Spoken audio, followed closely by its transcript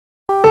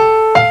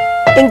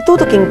Ing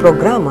tutuking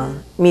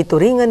programa,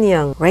 mituringan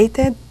niyang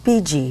rated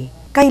PG.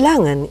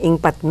 Kailangan ing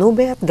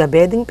patnube at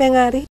gabeding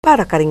pengari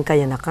para karing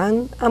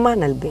kayanakan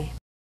amanalbe.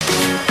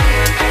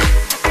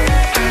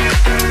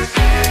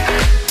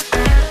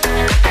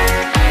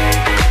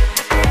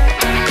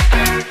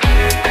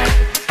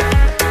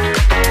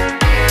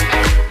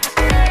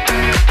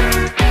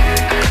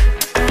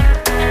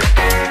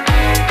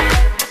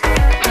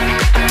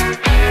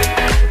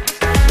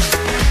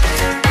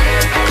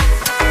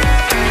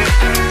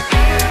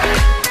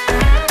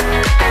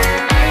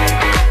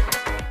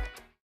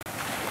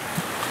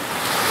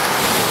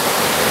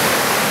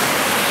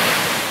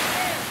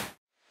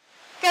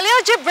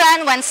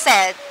 Once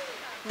said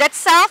that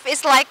self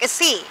is like a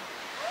sea,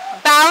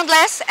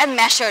 boundless and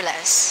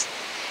measureless.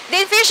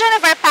 The infusion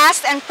of our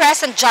past and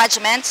present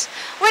judgments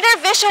with our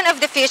vision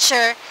of the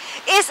future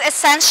is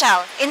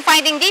essential in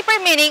finding deeper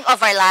meaning of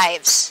our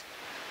lives.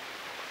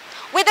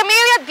 With the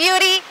myriad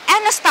beauty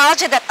and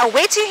nostalgia that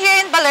awaits you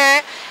here in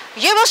Baler,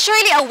 you will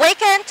surely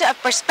awaken to a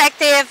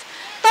perspective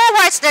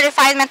towards the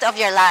refinement of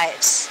your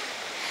lives.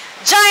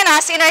 Join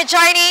us in our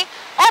journey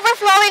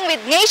overflowing with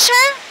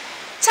nature,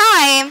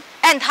 time,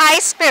 and high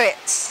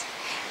spirits.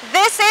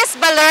 This is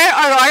Baler,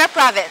 Aurora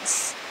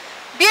Province.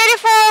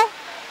 Beautiful,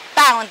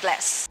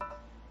 boundless.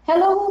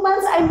 Hello,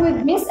 humans! I'm with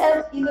Miss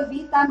L. Tita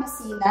Vita,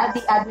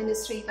 the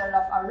administrator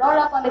of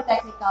Aurora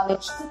Polytechnic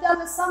College, to tell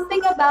us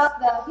something about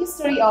the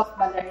history of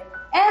Baler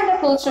and the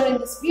culture in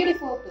this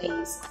beautiful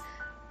place.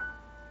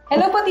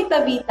 Hello po,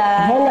 Tita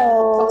Vita.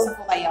 Hello. Kamusta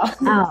po kayo?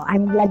 Oh,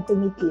 I'm glad to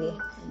meet you.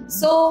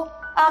 So,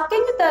 can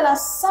you tell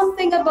us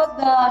something about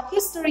the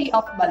history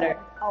of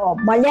Baler? Oh,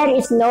 Baler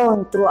is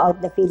known throughout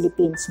the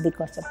Philippines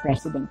because of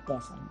President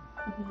Quezon.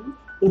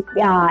 If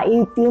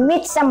you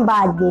meet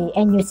somebody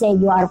and you say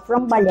you are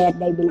from Baler,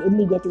 they will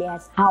immediately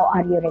ask, how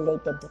are you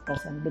related to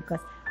Quezon?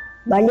 Because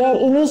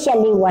Baler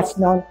initially was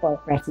known for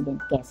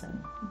President Quezon.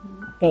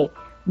 Okay,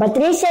 but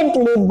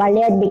recently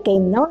Baler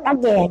became known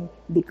again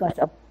because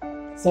of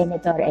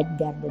Senator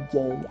Edgardo J.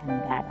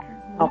 Angara.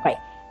 Okay,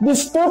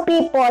 these two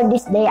people,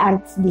 they are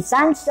the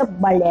sons of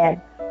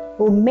Baler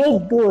who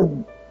made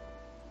good.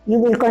 You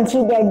will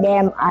consider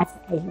them as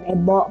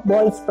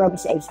boys from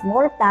a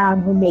small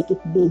town who make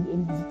it big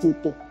in the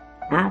city.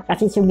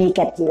 Kasi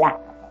sumikat sila,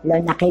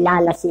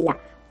 nakilala sila.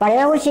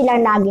 Pareho sila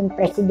naging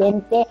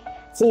presidente.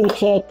 Si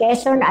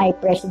Quezon ay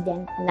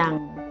president ng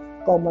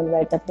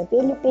Commonwealth of the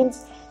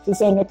Philippines. Si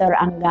Senator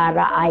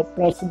Angara ay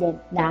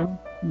president ng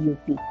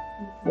UP,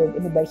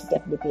 University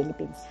of the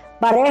Philippines.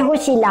 Pareho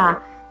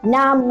sila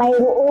na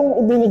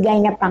mayroong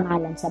ibinigay na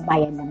pangalan sa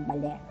bayan ng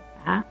Baler.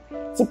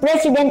 Si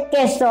President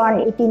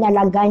Quezon,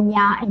 itinalaga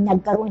niya ay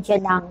nagkaroon siya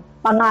ng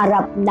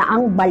pangarap na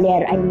ang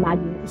Baler ay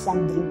maging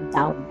isang dream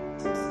town.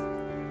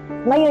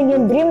 Ngayon,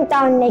 yung dream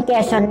town ni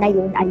Quezon na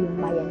yun ay yung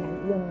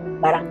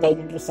barangay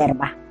ng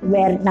Reserva,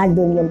 where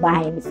nandun yung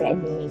bahay ni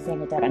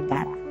Senator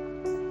Angara.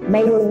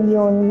 Mayroon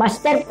yung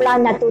master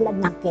plan na tulad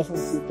ng Quezon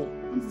City.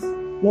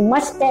 Yung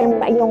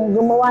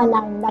gumawa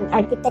ng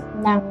architect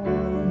ng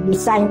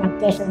design ng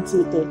Quezon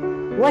City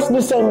was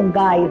the same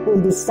guy who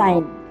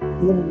designed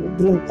yung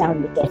dream town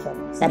ni Quezon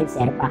sa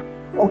Reserva.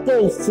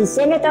 Okay, si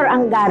Senator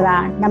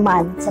Angara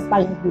naman sa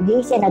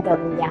pagiging senador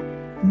niya,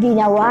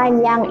 ginawa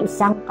niyang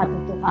isang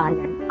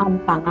katotohanan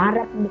ang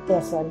pangarap ni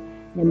Quezon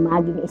na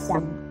maging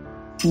isang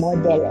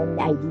model and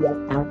ideal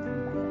town.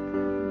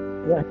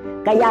 Yun.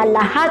 Kaya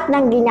lahat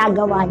ng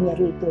ginagawa niya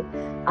rito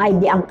ay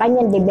ang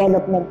kanyang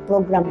development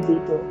program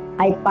dito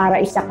ay para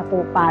isa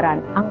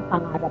katuparan ang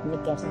pangarap ni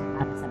Quezon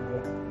para sa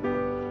Baler.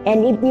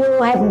 And if you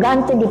have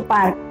gone to the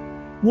park,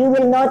 you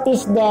will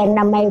notice there na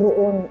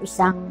mayroong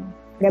isang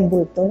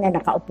rebulto na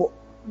nakaupo.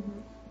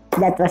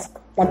 That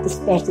is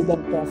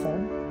President Quezon.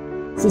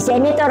 Si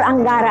Senator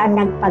Angara ang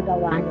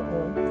nagpagawa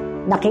noon.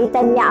 Nakita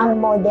niya ang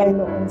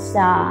model noon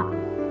sa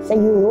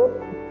Europe.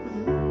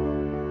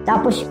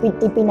 Tapos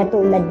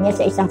pinatulad niya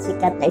sa isang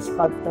sikat na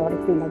sculptor,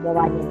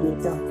 pinagawa niya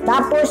dito.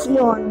 Tapos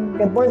yun,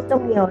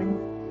 rebultong yun,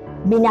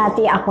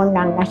 binati ako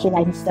ng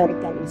National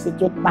Historical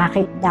Institute.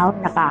 Bakit daw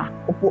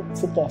nakaupo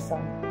si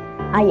Quezon?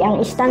 Ay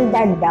ang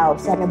standard daw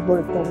sa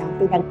rebulto ng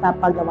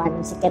pinagpapagawa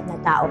ng sikat na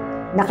tao,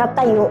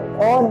 nakatayo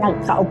o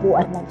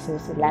nagkaupo at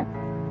nagsusulat.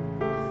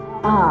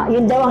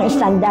 Yun daw ang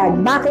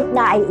standard. Bakit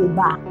na ay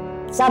iba?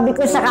 Sabi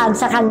ko sa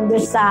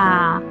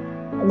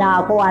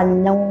nakuha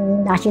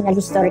ng National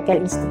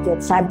Historical Institute,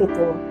 sabi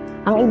ko,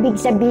 ang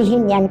ibig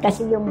sabihin yan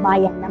kasi yung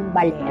bayan ng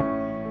Baler,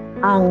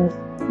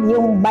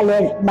 yung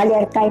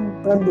Baler came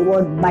from the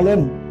word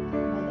Baled,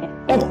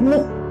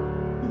 ethnic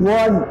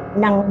word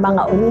ng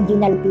mga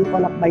original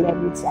people of Baler,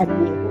 which are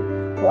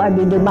who are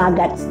the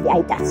Dumagats, the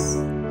Aitas.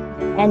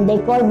 And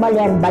they call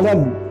Baler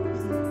Baled.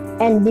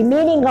 And the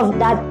meaning of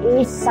that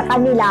is sa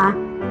kanila,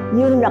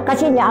 yun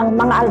kasi ang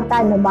mga alta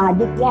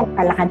nomadic yan,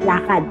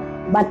 kalakad-lakad.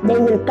 But they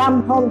will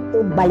come home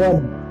to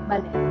Baled.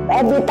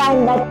 Every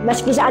time that,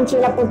 maski saan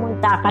sila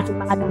pumunta, kasi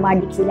mga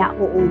nomadic sila,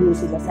 uuwi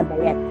sila sa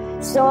Baler.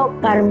 So,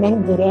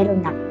 Carmen Guerrero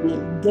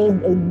Nakpil gave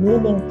a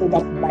meaning to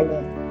that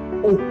Baler,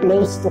 a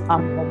place to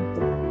come home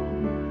to.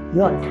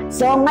 Yun.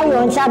 So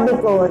ngayon, sabi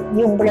ko,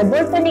 yung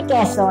rebulto ni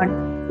Quezon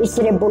is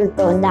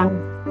rebulto ng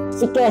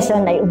si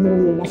Quezon ay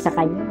umuwi na sa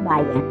kanyang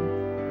bayan.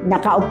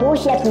 Nakaupo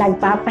siya at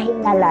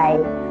nagpapahingalay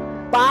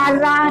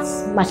para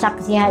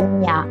masaksihan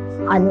niya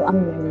ano ang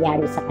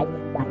nangyari sa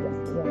kanyang bayan.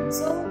 Yun.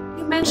 So,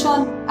 you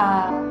mentioned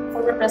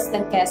former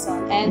President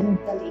Quezon and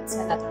the late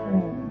Senator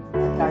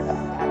Edgardo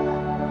Aguilar.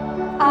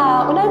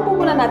 Unahin po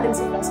muna natin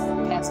si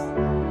President Quezon.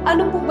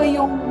 Ano po ba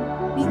yung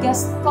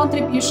biggest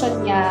contribution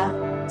niya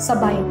sa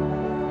bayan?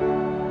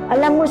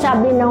 Alam mo,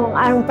 sabi nung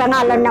ang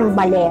pangalan ng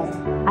Baler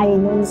ay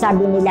nung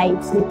sabi nila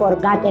it's the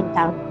forgotten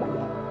town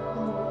Baler.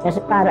 Kasi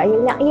para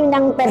yun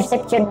ang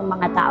perception ng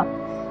mga tao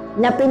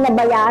na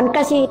pinabayaan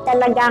kasi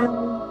talagang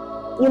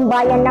yung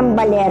bayan ng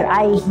Baler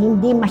ay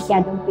hindi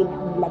masyadong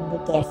pinaunlad ni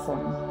Quezon.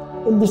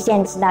 In the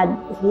sense na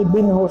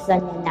binuhusan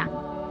niya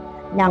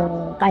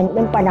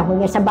ng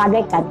panahon niya. Sa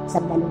bagay,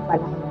 sandaling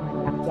panahon naman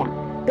lang siya.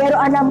 Pero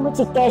alam mo,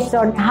 si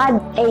Quezon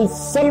had a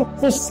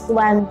selfish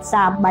one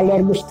sa Baler.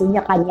 Gusto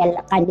niya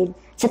kanil.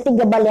 Sa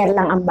tiga Baler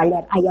lang ang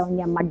Baler. Ayaw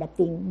niya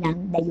madating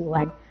ng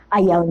dayuhan.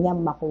 Ayaw niya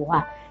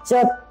makuha. So,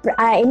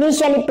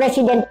 initially,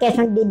 President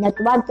Quezon did not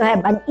want to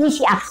have an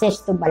easy access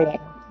to Baler.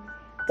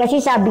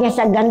 Kasi sabi niya,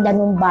 sa ganda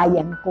ng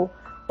bayan ko,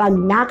 pag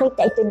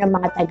nakita ito ng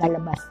mga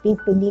tagalabas,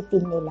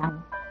 pipilitin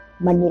nilang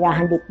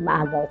manirahan dit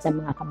maagaw sa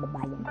mga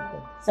kababayan ko.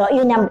 So,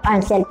 yun ang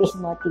unselfish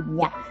motive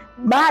niya.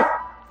 But,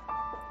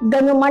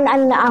 ganuman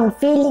ang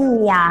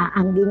feeling niya,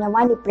 ang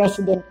ginawa ni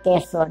President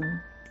Quezon,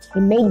 he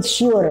made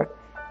sure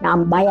na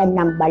ang bayan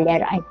ng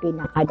Baler ay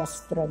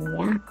pinakadastro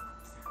niya.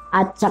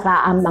 At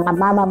saka ang mga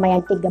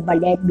mamamayang tiga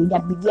Baler,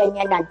 binabigyan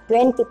niya ng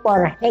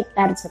 24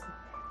 hectares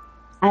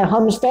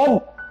homestead.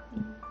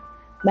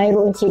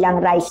 Mayroon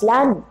silang rice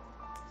land,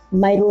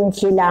 mayroon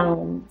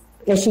silang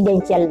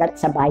residential lot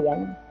sa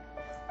bayan.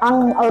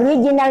 Ang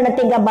original na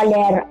tiga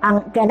Baler,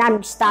 ang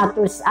economic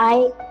status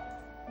ay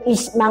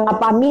is mga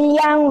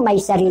pamilyang may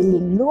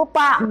sariling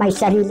lupa, may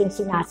sariling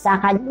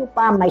sinasakan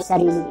lupa, may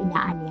sariling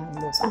inaanyang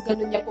lupa. So,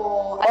 ganun niya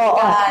po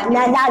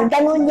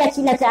ganun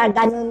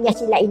niya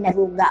sila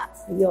inaruga.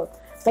 Yun.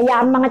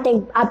 Kaya ang mga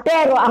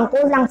pero ang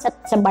kulang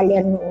sa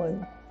Baler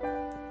noon,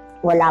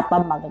 wala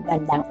pa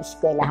magagandang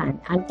eskwelahan.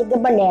 Ang tiga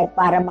Baler,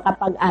 para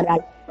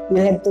makapag-aral, you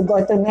have to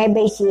go to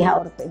Nueva Ecija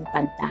or to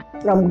Infanta.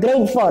 From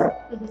grade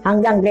 4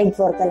 hanggang grade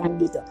 4 ka lang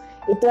dito.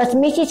 It was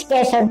Mrs.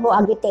 Quezon who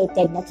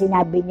agitated na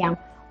sinabi niyang,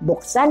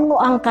 buksan mo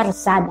ang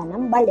karsada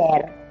ng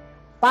Baler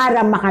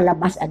para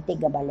makalabas ang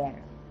tiga Baler.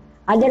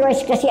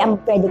 Otherwise kasi ang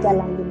pwede ka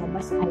lang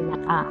lumabas ay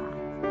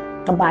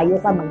nakabayo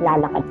ka,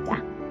 maglalakad ka.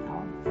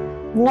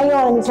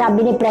 Ngayon, sabi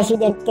ni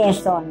President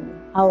Quezon,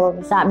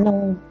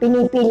 nung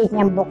pinipilit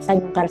niyang buksan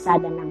yung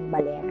karsada ng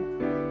Baler,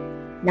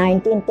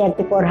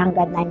 1934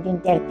 hanggang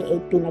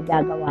 1938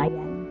 pinagagawa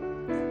yan,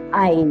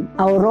 ay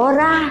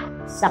Aurora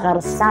sa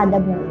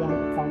karsada mo yan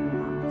ikaw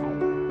mamamatay.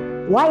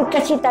 Why?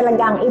 Kasi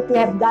talagang if you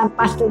have gone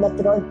past to that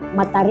road,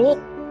 matarik,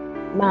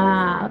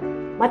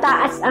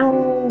 mataas ang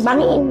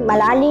bangin,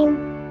 malalim,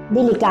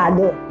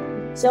 delikado.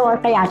 So,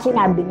 kaya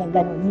sinabi niya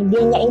ganun. Hindi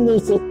niya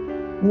inisip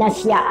na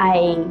siya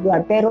ay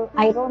luar. Pero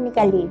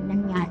ironically,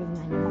 nangyari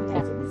nga naman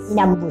kasi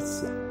inambus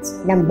siya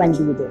ng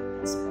bandido.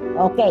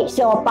 Okay,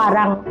 so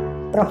parang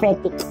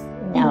prophetic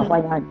na ako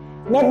yun.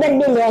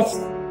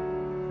 Nevertheless,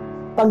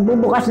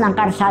 pagbubukas ng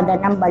karsada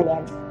ng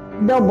Baler,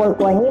 double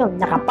coin yun.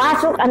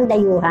 Nakapasok ang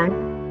dayuhan,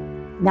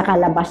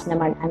 nakalabas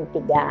naman ang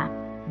tiga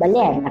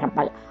Baler.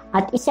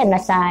 At isa na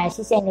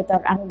si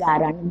Senator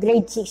Anggaran,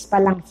 grade 6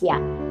 pa lang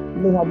siya,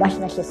 lumabas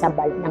na siya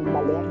ng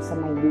Baler, sa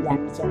Maynila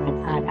na siya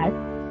nag-aral.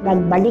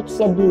 Nagbalik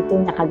siya dito,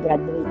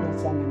 nakagraduate na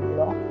siya ng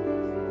law.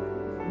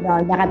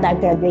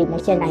 Nakagraduate na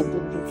siya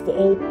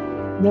 1958.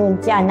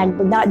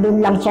 Doon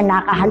lang siya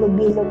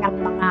nakahalubilo ng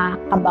mga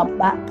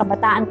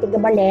kabataan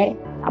tiga Baler,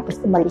 tapos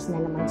umalis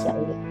na naman siya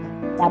ulit.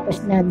 Tapos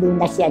doon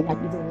na siya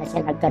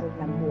nagkaroon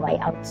ng buhay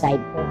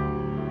outside po.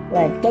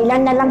 Well,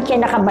 kailan na lang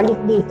siya nakabalik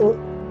dito.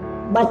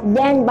 But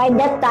then, by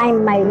that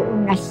time,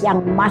 mayroon na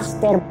siyang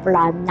master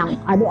plan ng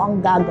ano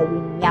ang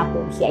gagawin niya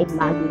kung siya ay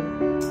maging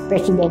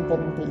presidente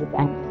ng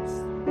Pilipinas.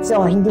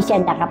 So, hindi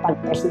siya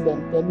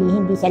nakapag-presidente,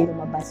 hindi siya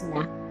lumabas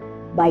na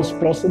vice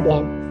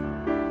president.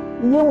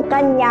 Yung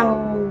kanyang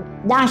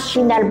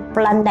national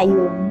plan na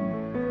yun,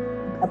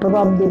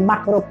 from the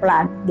macro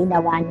plan,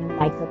 ginawa niya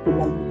kahit na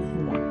pinaliit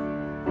niya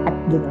at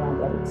ginawa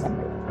niya rin sa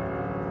Baler.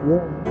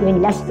 Yung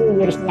last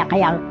 2 years niya,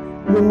 kaya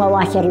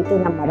gumawa siya rito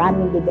ng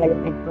maraming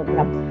development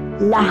program.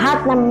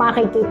 Lahat ng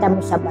makikita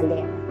mo sa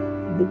Baler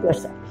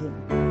because of him.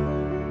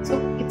 So,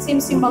 it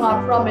seems yung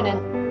mga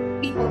prominent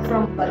people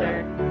from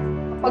Baler,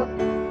 kapag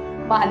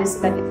maalis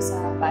sila dito sa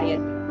bayan,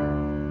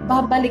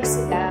 babalik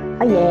sila.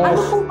 Yes.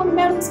 Ano kung pag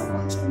meron sa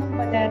culture ng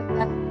Baler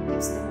na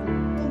tips naman?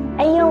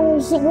 Ay, yung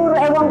siguro,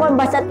 ewan ko,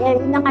 basta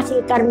yun na nga si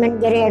Carmen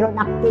Guerrero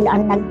na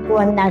pilaan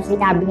nagkuhan na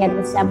sinabi niya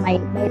doon sa may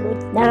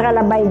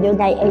nakalabay doon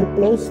ay a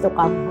place to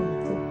come home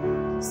to.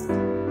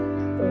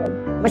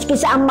 Maski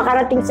saan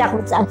makarating sa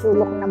kung saan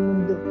sulok ng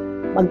mundo,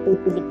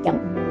 magpipilit kang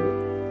umuwi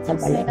sa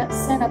Baler.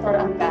 Senator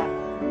Angga,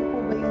 ano po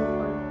ba yung,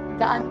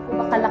 gaano po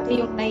ba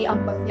kalaki yung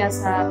naiambag niya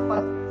sa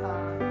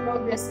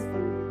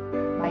progressively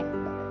by the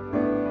ballet?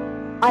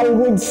 I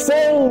would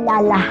say na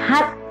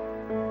lahat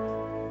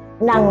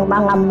ng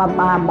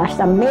mga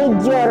basta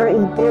major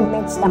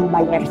improvements ng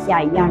Baler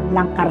siya, yan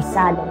lang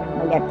karsada ng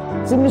Baler.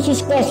 Si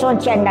Mrs. Quezon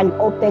siya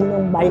nag-open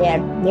ng Baler,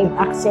 gave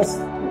access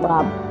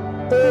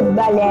to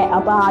Baler,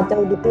 to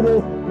the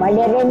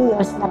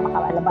Balereños na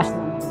makalabas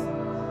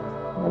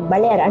ng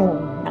Baler.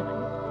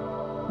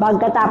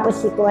 Pagkatapos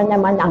si Kuya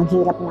naman, ang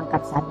hirap ng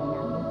karsada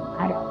namin ng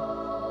araw.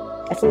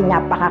 Kasi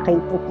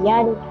napakakaipot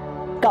yan.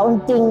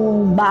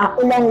 Kaunting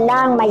ulan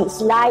lang, may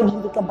slide,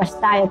 hindi ka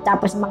basta.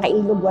 Tapos mga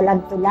ilog,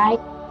 walang tulay.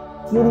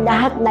 Yung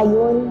lahat na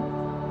yun,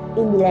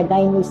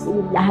 inilagay ni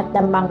lahat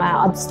ng mga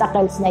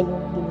obstacles na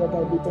yun,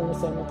 ginagay dito ni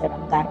Senator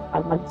Anggar.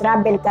 Pag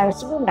mag-travel ka,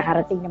 siguro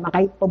nakarating naman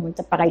kayo,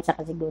 pumunta pa kayo sa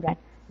kasiguran.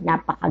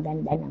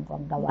 Napakaganda ng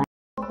kung gawa.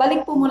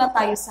 Balik po muna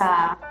tayo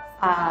sa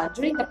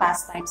during the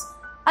past times.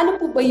 Paano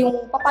po ba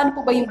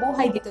yung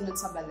buhay dito nun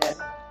sa Baler?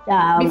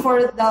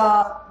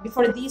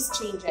 Before these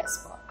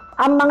changes po?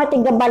 Ang mga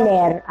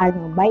tiga-Baler,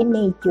 by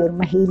nature,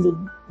 mahilig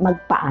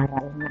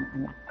magpaaral ng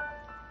anak.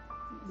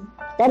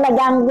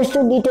 Talagang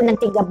gusto dito ng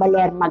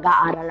tiga-Baler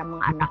mag-aaral ang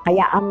mga anak.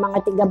 Kaya ang mga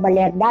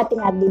tiga-Baler, dati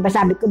nga, di ba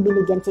sabi ko,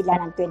 binigyan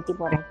sila ng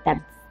 24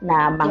 hectares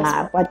na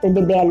mga to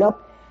develop.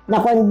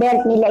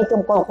 Na-convert nila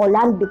itong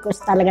cocoland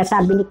because talaga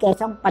sabi ni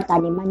Quezon,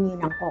 pataniman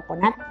yun ang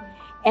coconut.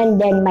 And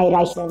then may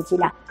rice land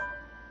sila.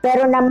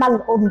 Pero na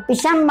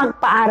mag-umpisang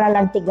magpaaral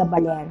ang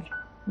tiga-Baler,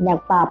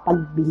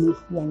 nagpapagbili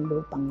yan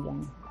lupang yan.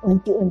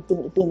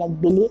 Unti-unting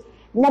ipinagbili.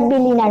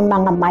 Nabili ng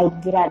mga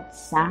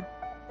migrants sa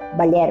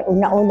Baler.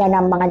 Una-una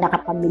ng mga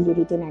nakapamili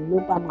rito ng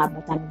lupa, mga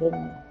Batanggeng,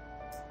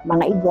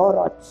 mga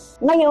Igorots.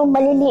 Ngayon,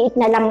 maliliit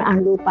na lang ang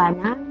lupa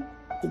ng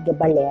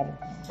tiga-Baler.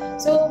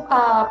 So,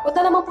 punta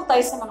naman po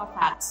tayo sa mga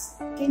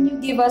facts. Can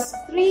you give us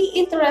 3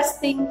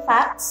 interesting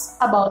facts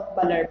about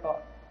Baler po?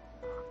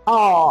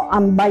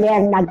 Ang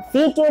Baler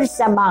nag-feature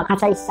sa mga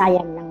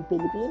kasaysayan ng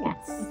Pilipinas.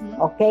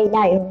 Okay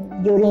na,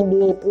 during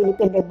the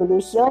Philippine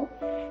Revolution,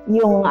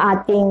 yung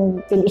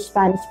ating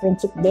Philippine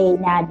Friendship Day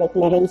na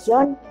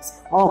declaration.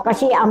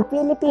 Kasi ang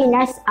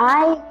Pilipinas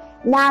ay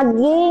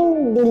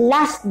naging the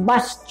last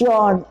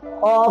bastion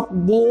of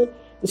the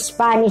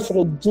Spanish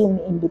regime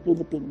in the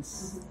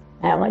Philippines.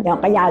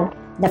 Kaya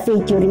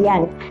na-feature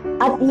yan.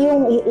 At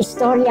yung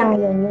istoryang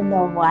yun, you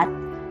know what?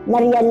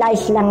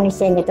 Na-realize lang ni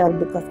Senator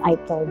because I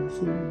told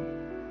him.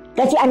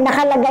 Kasi ang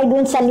nakalagay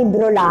dun sa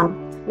libro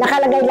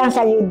nakalagay lang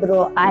sa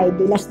libro ay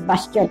the last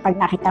bastion pag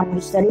nakita mo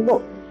history book.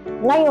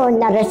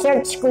 Ngayon,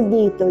 na-research ko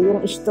dito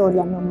yung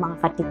istorya ng mga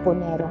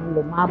katipunerong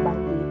lumaban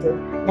dito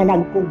na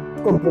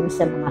nagkugbong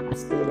sa mga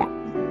Kastila.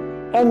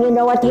 And you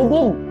know what he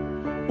did?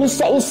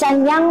 Isa-isa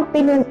niyang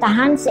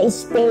pinuntahan sa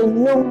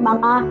Spain yung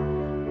mga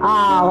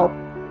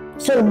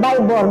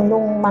survivor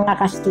ng mga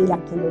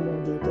Kastilang kinulong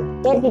dito.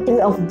 33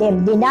 of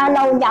them.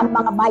 Dinalaw niya ang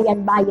mga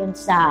bayan-bayan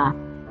sa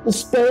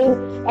Spain,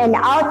 and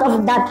out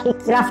of that, he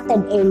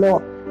crafted a law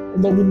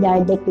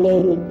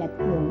declaring that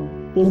yung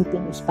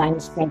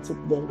Philippine-Spanish Friendship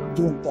Day,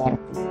 June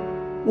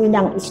 30. Yun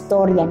ang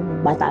istorya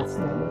ng batas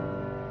na yun.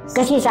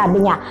 Kasi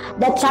sabi niya,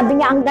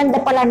 ang ganda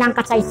pala ng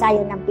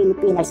kasaysayan ng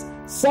Pilipinas,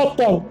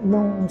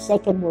 nung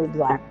Second World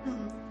War.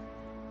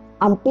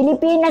 Ang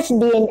Pilipinas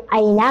din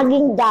ay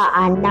naging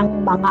daan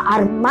ng mga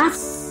armas,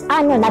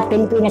 not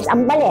Pilipinas,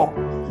 ang Baler,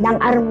 ng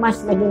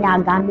armas na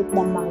ginagamit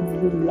ng mga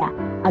guerrilla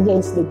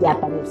against the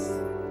Japanese.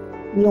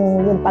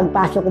 Yung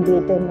pagpasok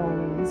dito ng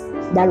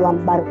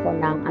dalawang barko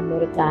ng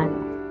Amerikano,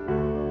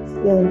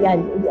 yung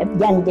yan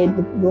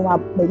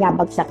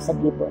bumabagsak sa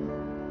Gibon.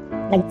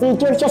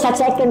 Nag-feature siya sa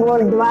Second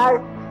World War,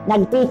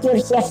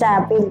 nag-feature siya sa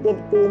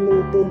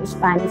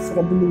Philippine-Spanish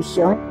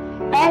Revolution,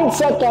 and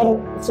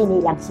second,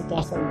 sinilang si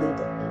Quezon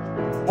dito.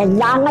 And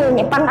lang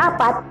ngayon,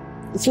 pang-apat,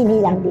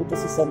 sinilang dito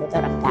si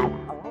Senator Anggar.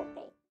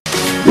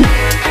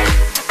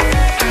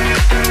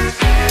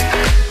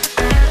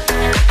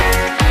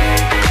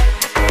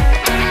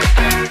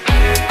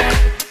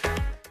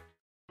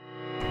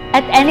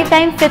 At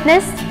Anytime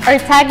Fitness,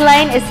 our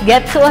tagline is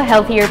 "Get to a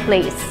healthier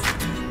place."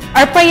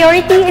 Our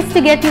priority is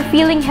to get you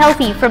feeling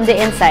healthy from the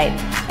inside,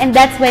 and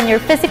that's when your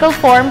physical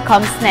form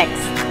comes next.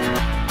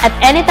 At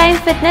Anytime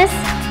Fitness,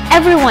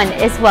 everyone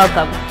is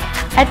welcome.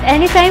 At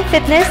Anytime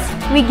Fitness,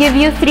 we give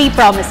you 3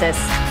 promises: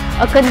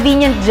 a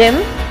convenient gym,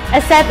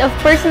 a set of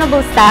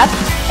personable staff,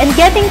 and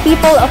getting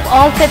people of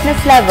all fitness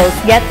levels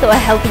get to a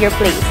healthier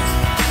place.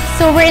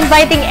 So we're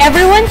inviting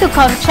everyone to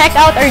come check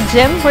out our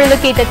gym. We're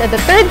located at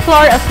the 3rd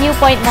floor of New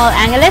Point Mall,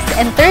 Angeles,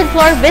 and 3rd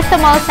floor Vista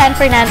Mall, San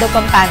Fernando,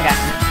 Pampanga.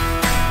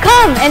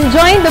 Come and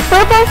join the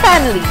Purple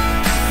family.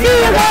 See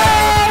you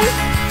guys!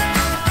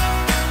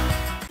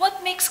 What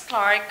makes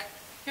Clark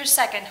your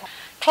second home?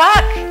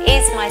 Clark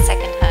is my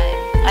second home.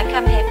 I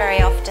come here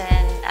very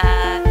often.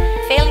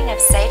 Feeling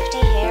of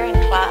safety here in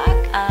Clark,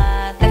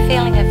 the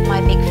feeling of my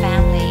big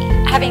family.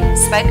 Having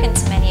spoken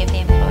to many of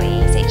the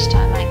employees each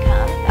time I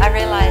come, I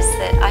realise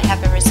that I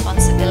have a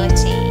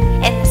responsibility.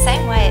 In the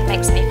same way, it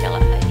makes me feel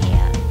at home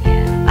here.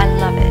 Yeah, I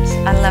love it.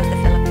 I love the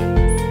Philippines.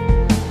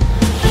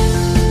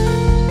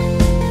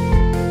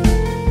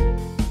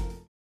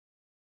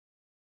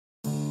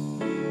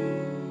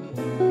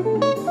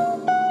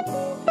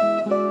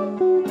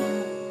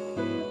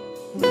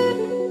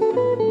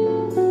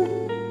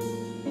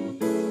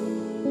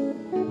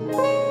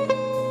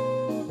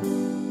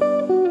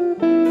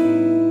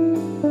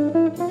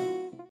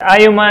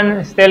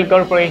 Ayuman Steel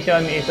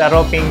Corporation is a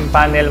roofing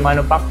panel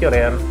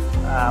manufacturer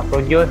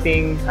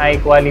producing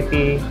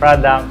high-quality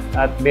product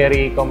at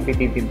very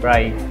competitive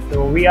price.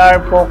 So we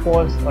are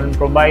focused on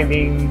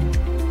providing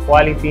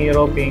quality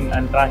roofing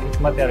and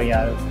trusses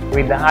material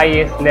with the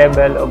highest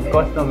level of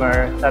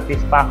customer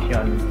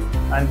satisfaction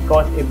and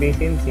cost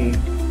efficiency.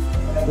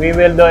 We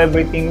will do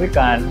everything we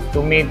can to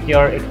meet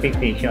your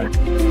expectations.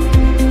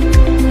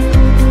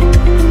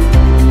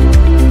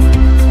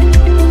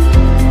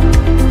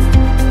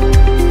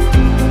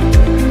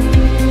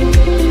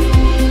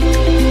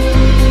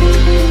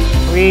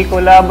 We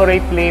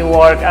collaboratively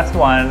work as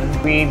one.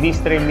 We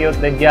distribute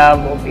the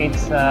job of each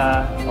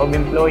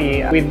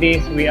employee. With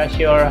this, we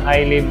assure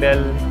high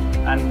level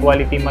and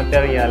quality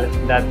materials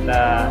that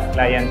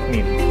clients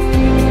need.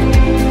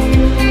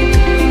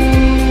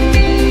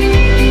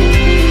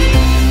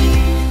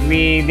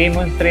 We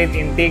demonstrate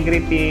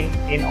integrity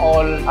in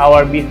all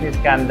our business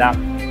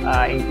conduct,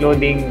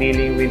 including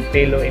dealing with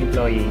fellow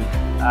employees.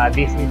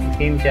 This is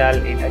essential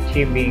in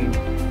achieving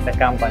the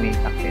company's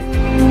success.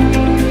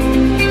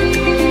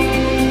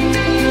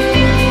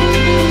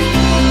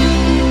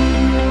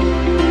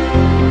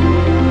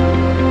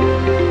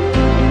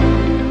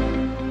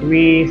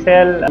 We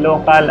sell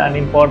local and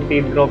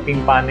imported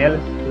roofing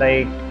panels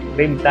like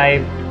rib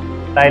type,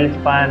 tile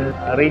span,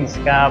 ridge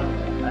cap,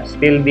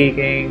 steel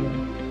decking,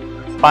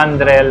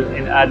 spandrel,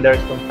 and other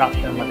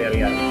construction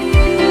materials.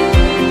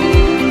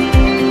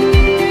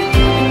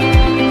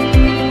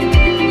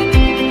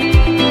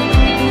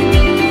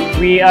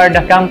 We are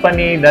the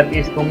company that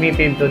is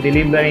committed to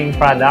delivering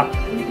products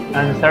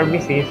and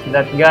services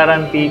that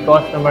guarantee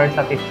customer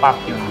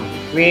satisfaction.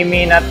 We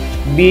may not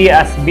be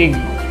as big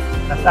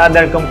as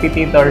other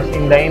competitors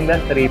in the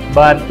industry,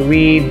 but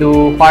we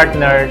do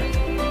partner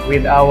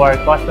with our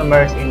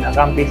customers in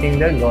accomplishing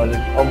their goal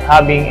of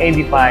having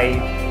edified,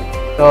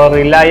 so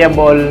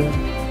reliable,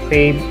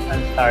 safe,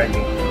 and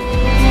sturdy.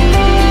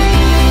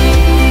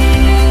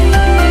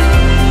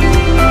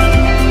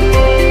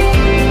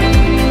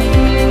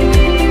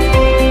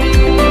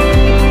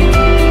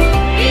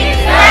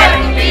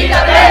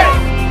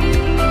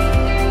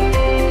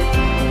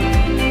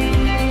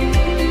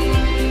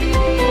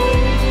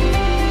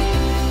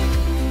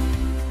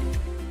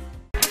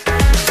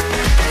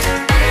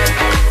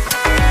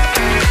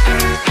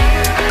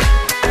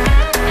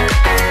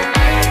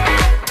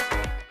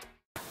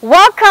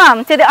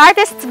 Welcome to the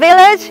Artists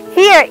Village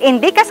here in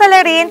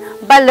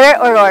Dicasalarin, Baler,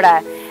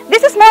 Aurora.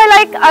 This is more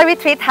like a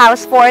retreat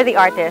house for the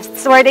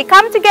artists where they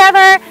come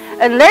together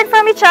and learn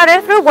from each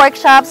other through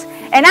workshops,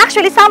 and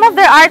actually some of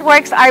their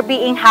artworks are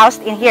being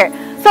housed in here.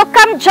 So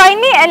come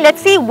join me and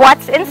let's see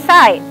what's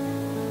inside.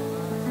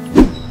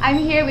 I'm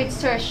here with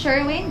Sir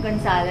Sherwin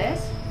Gonzalez,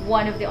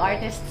 one of the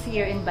artists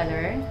here in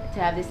Baler, to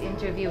have this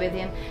interview with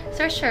him.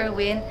 Sir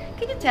Sherwin,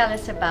 can you tell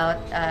us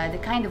about the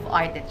kind of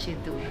art that you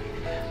do?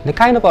 The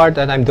kind of art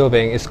that I'm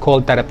doing is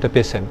called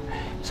tareptepism.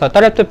 So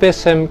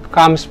tareptepism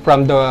comes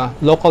from the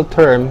local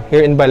term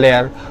here in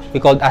Baler we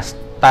call as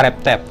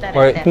tareptep,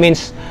 or it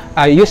means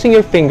using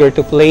your finger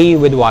to play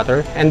with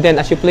water, and then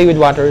as you play with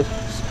water,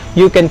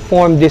 you can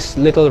form these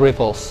little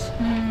ripples.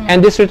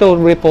 And these little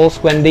ripples,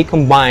 when they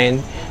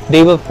combine,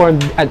 they will form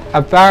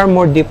a far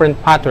more different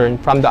pattern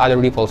from the other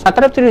ripples.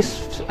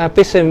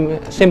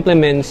 Tareptepism simply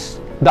means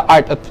the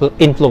art of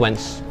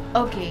influence.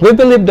 Okay. We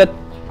believe that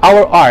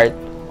our art,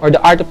 or the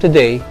art of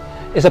today,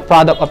 is a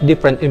product of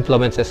different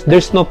influences.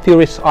 There's no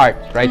purist art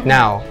right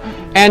now.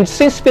 And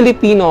since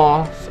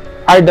Filipinos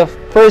are the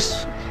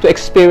first to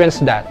experience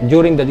that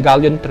during the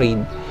galleon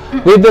trade,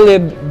 we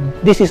believe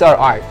this is our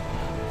art.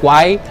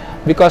 Why?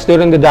 Because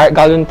during the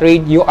galleon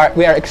trade, we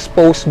are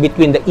exposed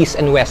between the East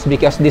and West,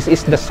 because this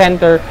is the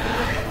center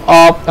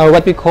of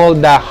what we call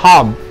the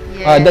hub.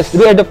 Yes.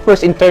 We are the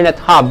first internet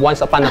hub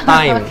once upon a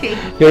time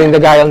during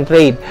the galleon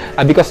trade,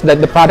 because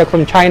the product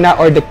from China,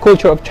 or the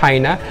culture of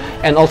China,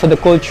 and also the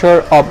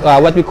culture of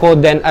what we call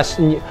then as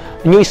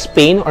New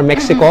Spain or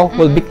Mexico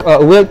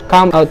will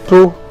come out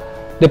through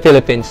the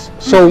Philippines.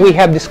 So we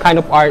have this kind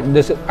of art.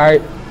 This are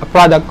a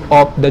product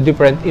of the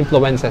different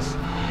influences.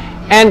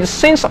 And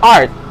since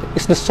art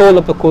is the soul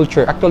of the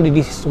culture, actually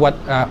this is what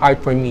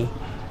art for me.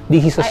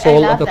 This is the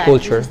soul of the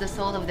culture. This is the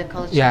soul of the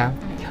culture. Yeah,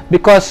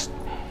 because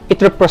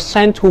it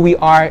represents who we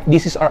are.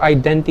 This is our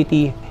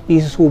identity.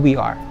 This is who we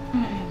are.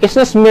 It's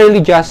not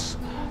merely just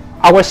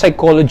our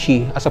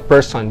psychology as a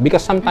person,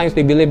 because sometimes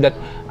they believe that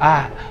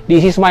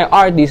this is my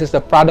art, this is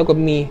the product of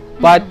me.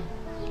 But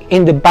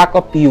in the back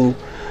of you,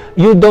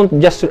 you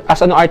don't just,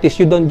 as an artist,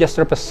 you don't just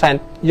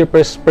represent your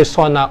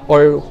persona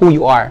or who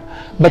you are,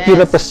 but you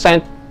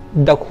represent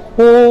the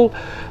whole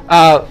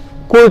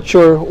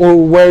culture or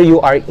where you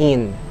are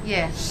in.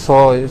 Yes.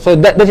 So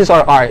that is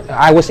our art.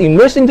 I was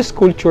immersed in this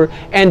culture,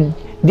 and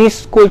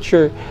this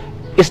culture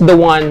is the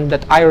one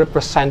that I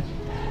represent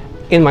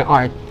in my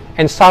art.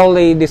 And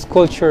sadly, this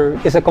culture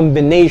is a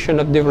combination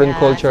of different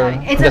culture.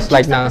 It's just a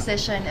like now.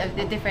 juxtaposition of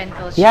the different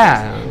cultures.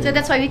 Yeah. So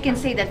that's why we can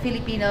say that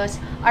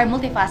Filipinos are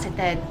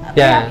multifaceted.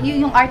 Yeah.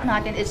 Yung art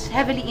natin is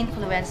heavily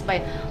influenced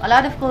by a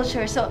lot of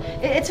cultures. So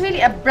it's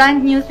really a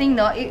brand new thing,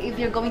 no? If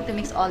you're going to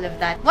mix all of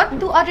that. What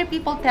do other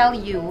people tell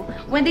you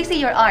when they see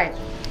your art?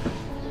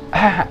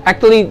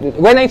 Actually,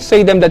 when I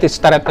say them that it's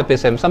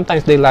tareptepism,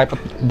 sometimes they laugh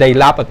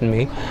at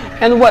me.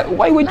 And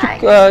why would you?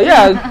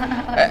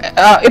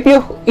 If you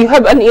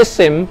have an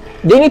ism,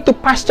 they need to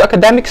pass the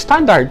academic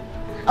standard.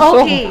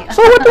 Okay.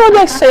 So what would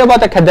I say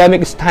about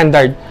academic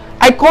standard?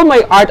 I call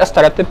my art as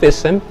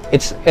tareptepism.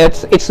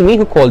 It's me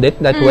who called it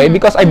that way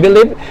because I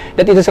believe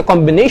that it is a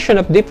combination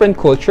of different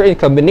culture, a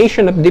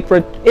combination of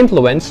different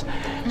influence.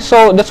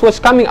 So that's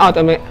what's coming out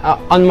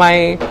on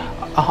my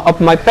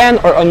pen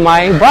or on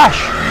my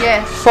brush.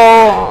 Yes. So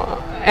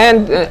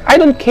and I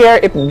don't care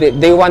if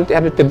they want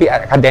it to be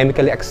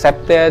academically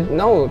accepted.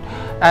 No.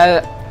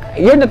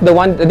 You're not the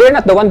one. They're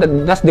not the one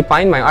that does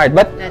define my art.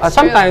 But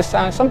sometimes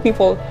some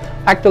people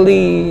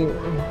actually,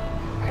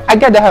 I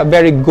get a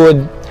very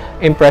good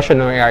impression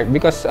of my art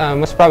because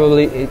most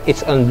probably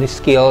it's on the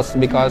skills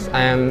because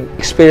I'm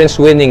experienced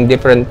winning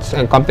different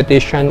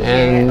competition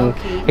and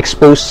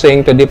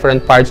exposing to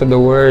different parts of the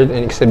world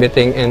and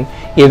exhibiting and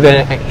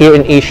even here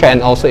in Asia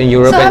and also in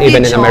Europe and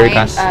even in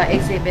Americas.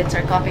 Exhibits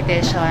or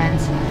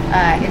competitions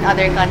in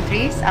other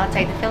countries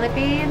outside the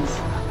Philippines?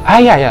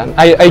 Yeah.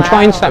 I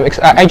joined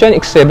I joined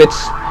exhibits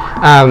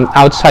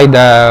outside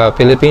the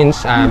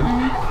Philippines.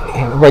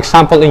 For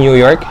example, in New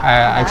York,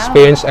 I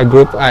experienced a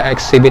group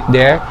exhibit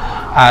there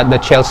at the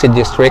Chelsea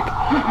district,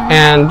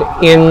 and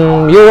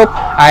in Europe,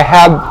 I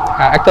have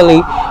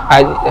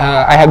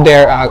I have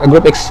there a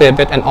group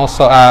exhibit and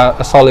also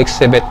a solo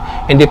exhibit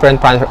in different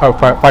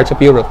parts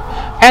of Europe.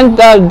 And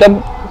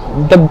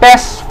the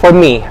best for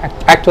me,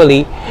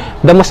 actually,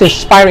 the most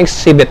inspiring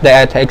exhibit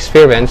that I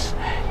experienced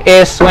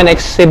is when I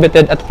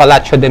exhibited at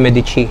Palazzo de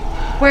Medici.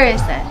 Where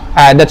is that?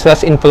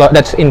 That's in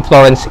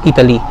Florence,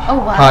 Italy. Oh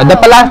wow! The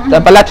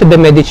Palazzo de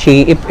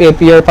Medici.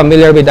 If you're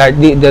familiar with art,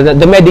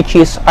 the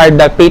Medicis are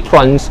the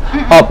patrons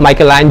of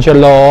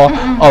Michelangelo,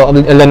 of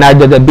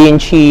Leonardo da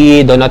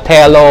Vinci,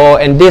 Donatello,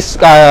 and this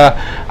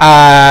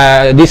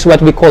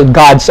what we call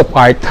gods of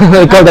art.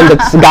 We call them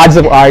the gods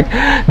of art,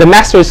 the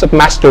masters of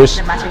masters.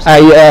 They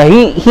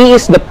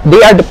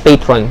are the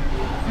patron.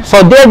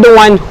 So they're the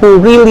one who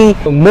really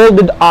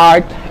molded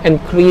art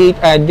and create.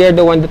 They're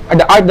the one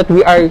the art that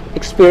we are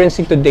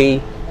experiencing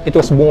today. It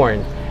was born.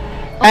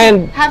 Okay,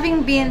 and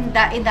having been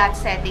in that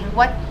setting,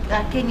 what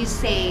can you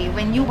say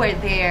when you were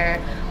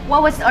there?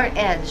 What was our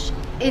edge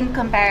in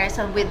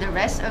comparison with the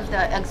rest of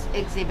the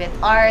exhibit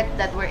art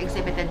that were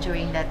exhibited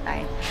during that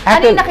time?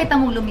 Ano yung nakita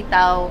mong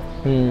lumitaw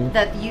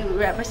that you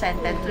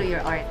represented through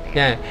your art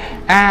there?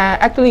 Yeah,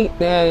 actually,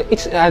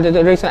 it's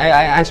the reason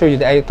I answered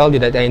you. I told you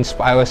that I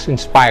was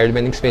inspired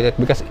when exhibited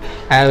because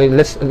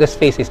let's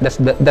face it,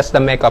 that's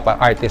the makeup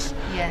artist.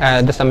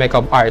 Yes. That's the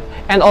makeup art,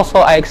 and also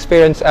I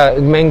experienced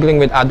mingling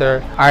with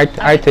other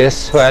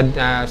artists who had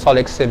solo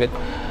exhibit,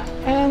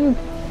 and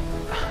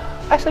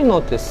as I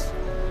noticed,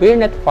 we're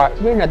not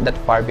that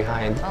far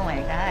behind. Oh my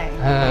God!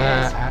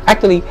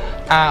 Actually,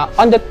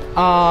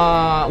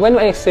 when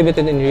I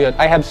exhibited in New York,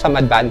 I have some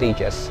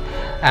advantages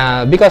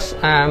because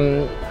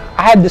I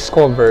had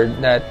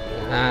discovered that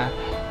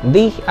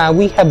we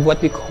have what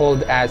we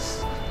called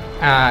as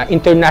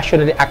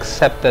internationally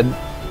accepted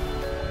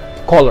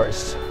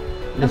colors.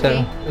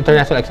 Okay.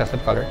 International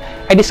accepted color.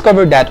 I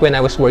discovered that when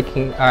I was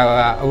working.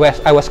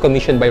 I was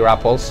commissioned by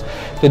Raffles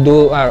to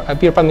do.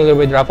 If you're familiar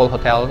with Raffles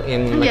Hotel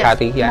in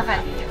Makati, yes,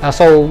 yeah.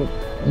 So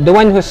the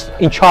one who's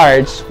in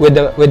charge with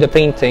the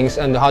paintings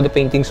and how the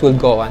paintings will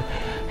go on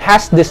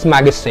has this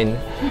magazine.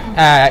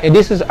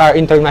 This is our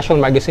international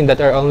magazine that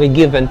are only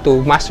given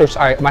to master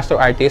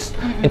artists,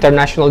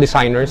 international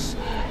designers,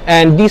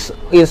 and this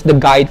is the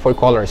guide for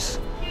colors.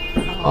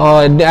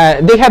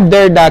 They have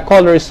the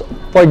colors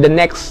for the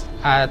next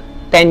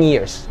 10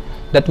 years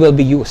that will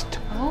be used.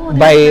 Oh,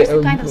 there's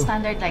a kind of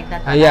standard like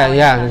that.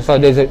 Yeah. So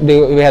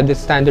we have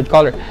this standard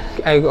color.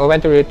 I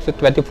went to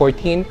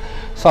 2014,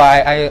 so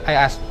I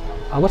asked,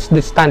 what's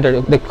the standard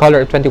of the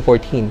color of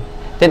 2014?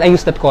 Then I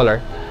used that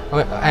color,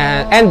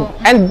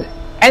 and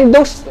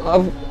those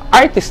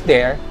artists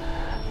there,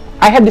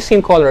 I had the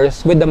same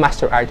colors with the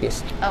master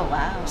artist. Oh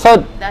wow!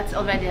 So that's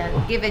already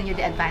given you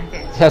the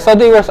advantage. Yeah, so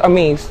they were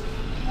amazed.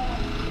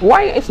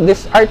 Why is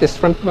this artist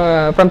from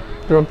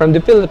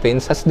the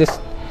Philippines has this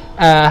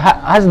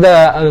has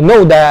the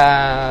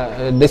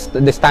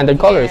standard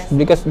colors? Yes.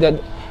 Because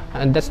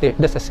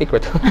that's a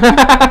secret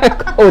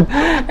code.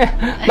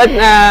 But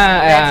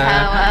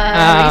that's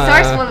how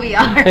resourceful we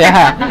are.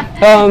 Yeah.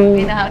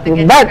 We know how to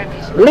get But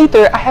information.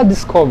 later I had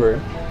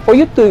discovered for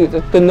you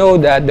to know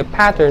that the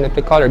pattern of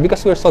the color,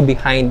 because we're so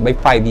behind by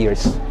 5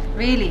 years.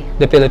 Really?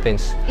 The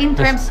Philippines. In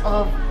terms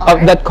of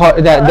art? That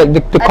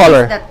the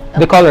color,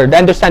 the color, the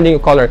understanding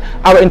of color.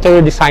 Our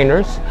interior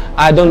designers,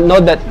 I don't know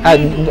that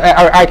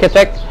our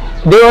architect,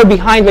 they were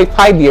behind by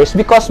 5 years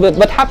because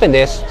what happened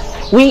is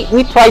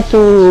we tried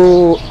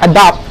to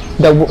adapt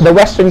the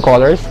Western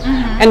colors,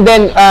 and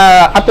then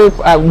after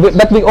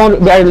but we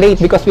are late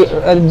because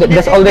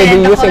that's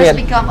already the using colors it.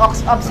 Become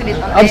obsolete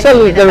already.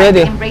 Obsolete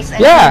already.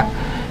 Yeah.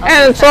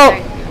 And so,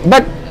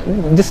 but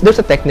there's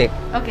a technique.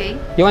 Okay.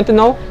 You want to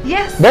know?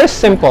 Yes. Very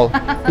simple.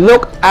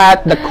 Look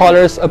at the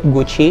colors of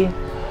Gucci.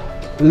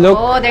 Look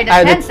they're the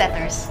at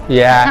trendsetters.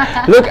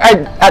 Yeah. Look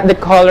at the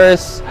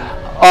colors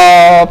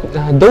of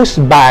those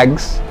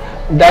bags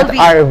that LV.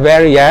 are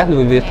very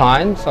Louis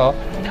Vuitton. So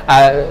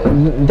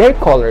their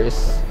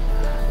colors.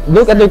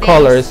 Look at the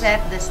colors.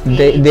 Set the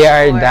stage They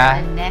are for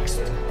the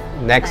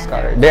next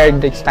color. standard. They're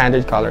the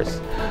standard colors.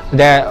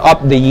 They're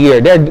up the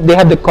year. They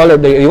have the color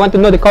of the year. You want to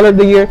know the color of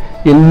the year?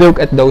 You look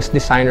at those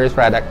designers'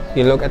 product.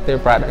 You look at their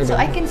product. So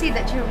I can see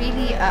that you're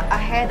really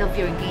ahead of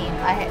your game,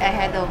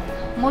 ahead of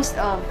most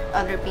of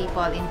other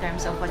people in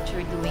terms of what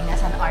you're doing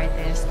as an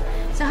artist.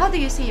 So how do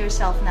you see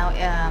yourself now,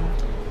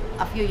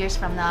 a few years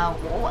from now?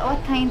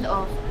 What kind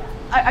of,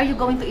 are you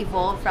going to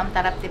evolve from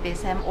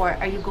tareptepism, or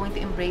are you going to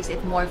embrace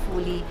it more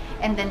fully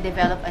and then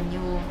develop a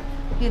new,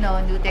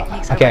 new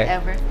techniques or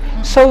whatever?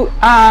 So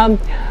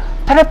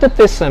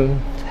tareptepism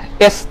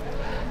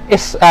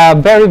is a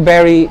very,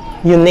 very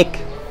unique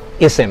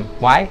ism.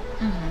 Why?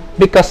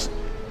 Because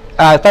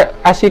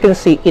as you can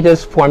see, it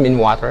is formed in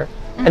water,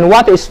 and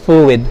water is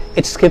fluid.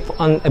 It's keep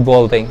on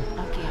evolving.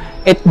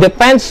 It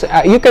depends.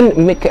 You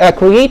can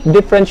create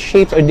different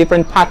shapes or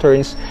different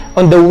patterns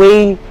on the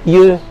way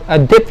you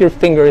dip your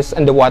fingers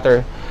in the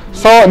water.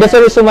 So that's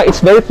the reason why it's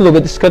very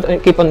fluid. It's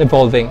keep on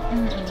evolving.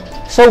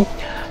 So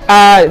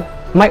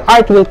my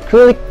art will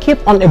really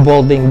keep on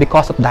evolving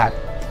because of that.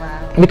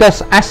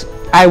 Because as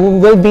I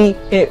will be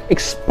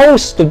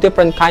exposed to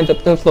different kinds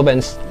of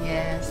influence,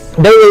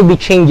 there will be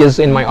changes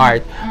in my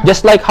art.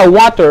 Just like how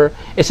water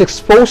is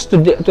exposed to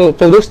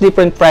those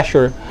different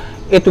pressure,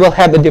 it will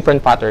have a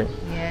different pattern.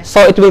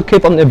 So it will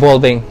keep on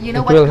evolving. You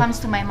know what comes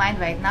to my mind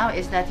right now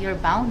is that you're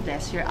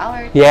boundless. Your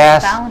art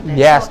is boundless.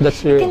 Yes, so that's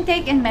true. It can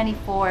take in many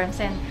forms,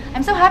 and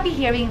I'm so happy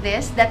hearing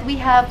this, that we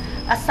have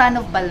a son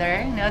of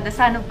Baler, the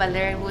son of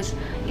Baler who's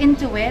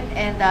into it,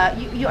 and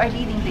you are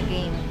leading the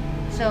game.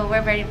 So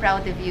we're very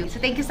proud of you. So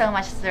thank you so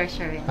much, Sir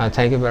Sherwin.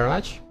 Thank you very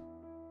much.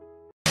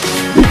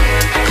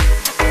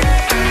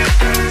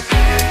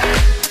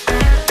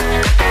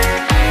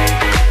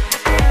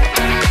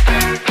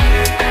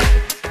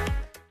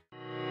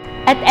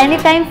 At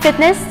Anytime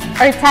Fitness,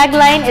 our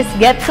tagline is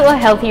 "Get to a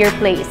healthier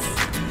place."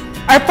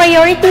 Our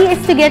priority is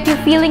to get you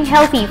feeling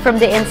healthy from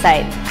the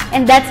inside,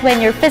 and that's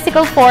when your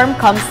physical form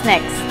comes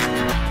next.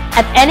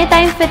 At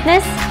Anytime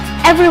Fitness,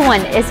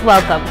 everyone is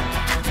welcome.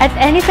 At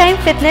Anytime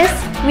Fitness,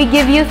 we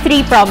give you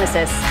 3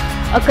 promises: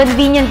 a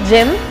convenient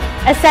gym,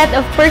 a set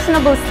of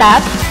personable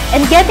staff,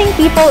 and getting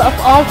people of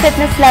all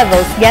fitness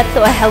levels get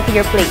to a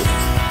healthier place.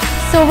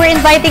 So we're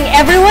inviting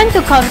everyone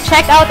to come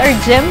check out our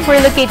gym. We're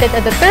located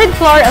at the 3rd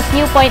floor of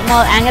New Point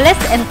Mall, Angeles,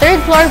 and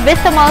 3rd floor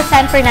Vista Mall,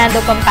 San Fernando,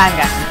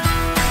 Pampanga.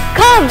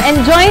 Come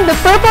and join the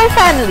Purple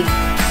family.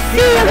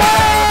 See you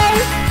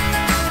guys!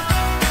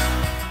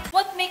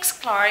 What makes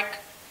Clark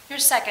your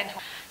second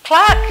home?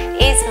 Clark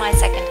is my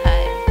second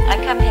home. I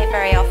come here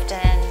very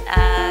often.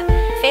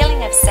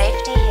 Feeling of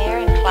safety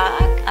here in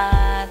Clark,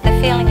 the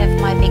feeling of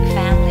my big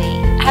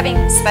family.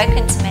 Having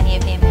spoken to many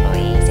of the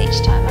employees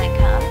each time I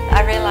come,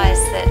 I realize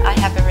that I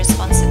have a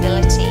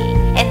responsibility.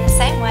 In the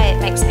same way, it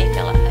makes me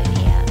feel at home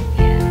here.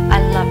 Yeah, I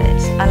love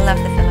it. I love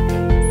the Philippines.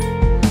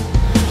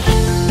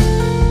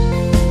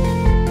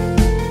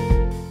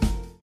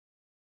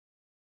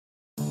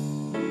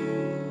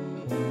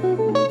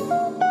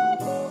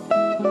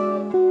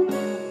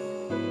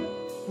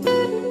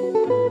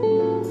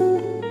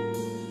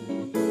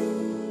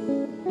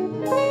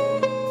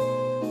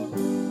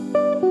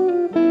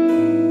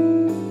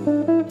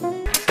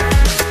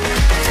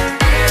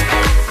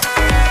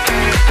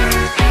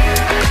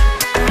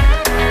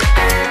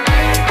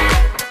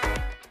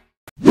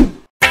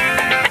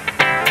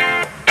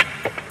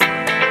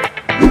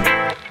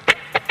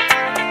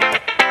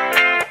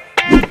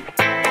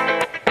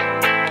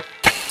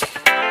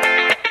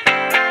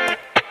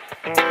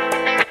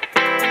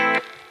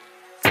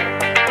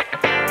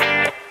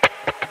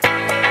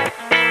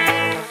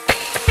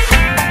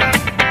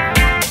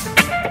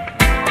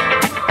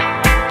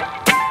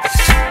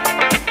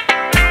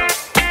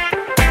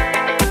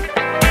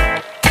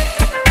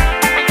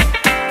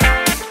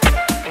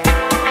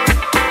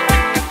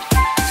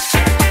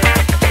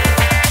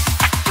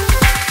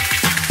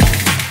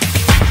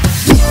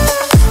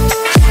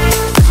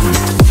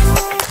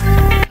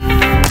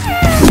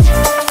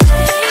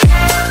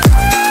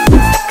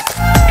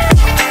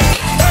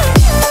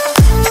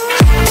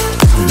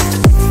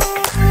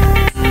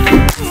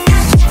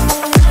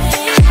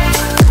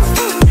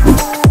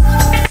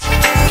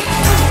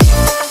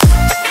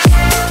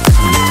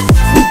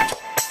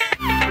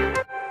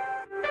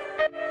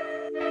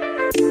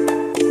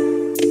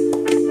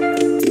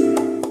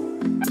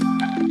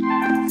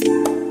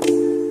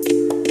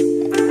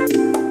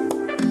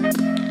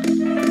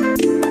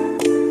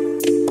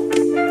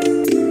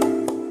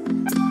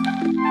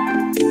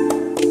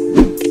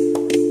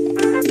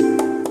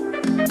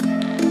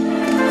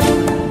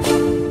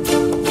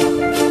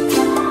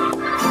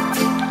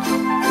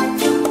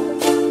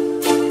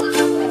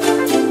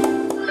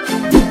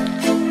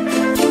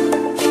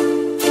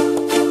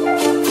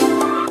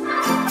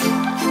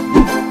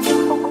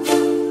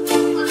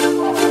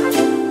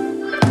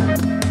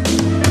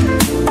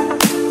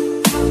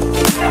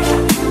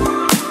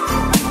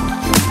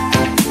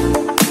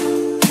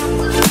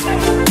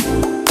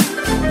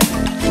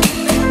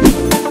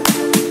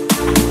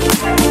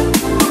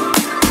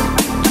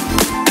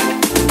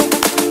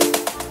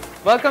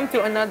 Welcome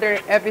to another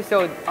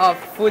episode of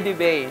Foodie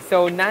Bay.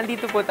 So,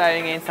 nandito po tayo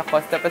ngayon sa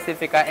Costa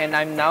Pacifica and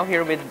I'm now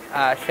here with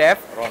Chef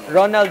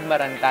Ronald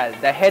Marantal,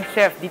 the head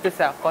chef dito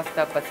sa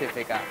Costa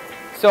Pacifica.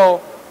 So,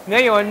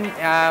 ngayon,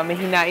 may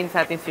hinain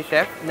sa atin si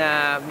Chef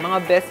na mga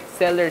best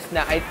sellers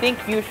na I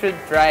think you should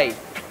try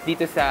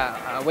dito sa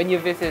when you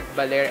visit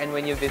Baler and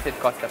when you visit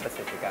Costa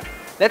Pacifica.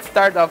 Let's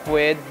start off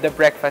with the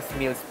breakfast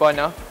meals po,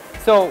 no?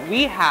 So,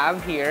 we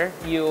have here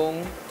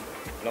yung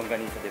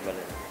Longanisa de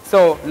Baler.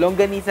 So,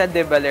 Longanisa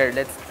de Baler.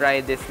 Let's try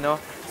this, no?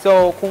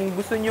 So, kung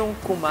gusto nyong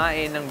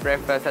kumain ng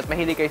breakfast at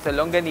mahilig kayo sa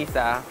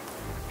Longanisa,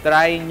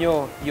 try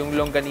nyo yung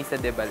Longanisa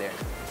de Baler.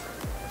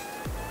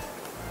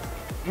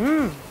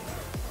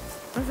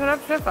 Ang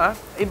sarap, Chef, ah.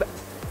 Iba,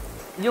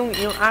 yung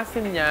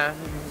asim niya,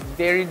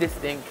 very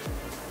distinct.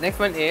 Next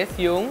one is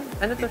yung,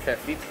 ano to, Chef?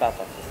 Beef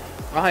tapa.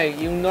 Okay,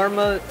 yung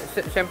normal,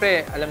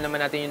 syempre, alam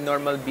naman natin yung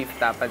normal beef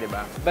tapa, di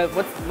ba?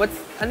 But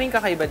ano yung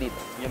kakaiba dito?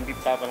 Yung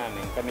beef tapa namin,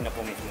 kami na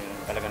po mismo yung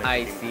talaga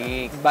I nagtimpla.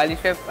 see. Bali,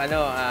 Chef,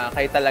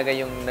 kayo talaga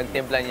yung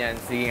nagtimpla niyan.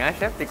 Sige nga,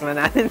 Chef, tikman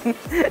natin.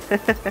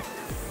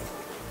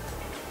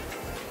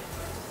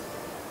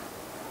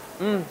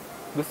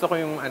 Gusto ko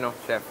yung,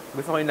 Chef,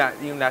 gusto ko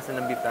yung lasa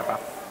ng beef tapa.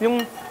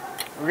 Yung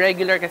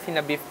regular kasi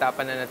na beef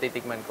tapa na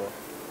natitikman ko,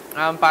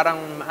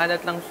 parang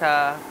maalat lang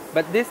siya.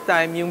 But this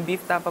time, yung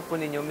beef tapa po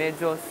ninyo,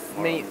 medyo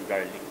may...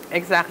 garlic.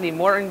 Exactly,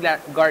 more on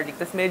garlic.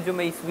 Tapos medyo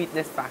may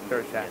sweetness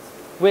factor siya. Yes.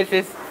 Which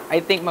is, I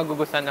think,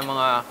 magugustuhan ng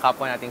mga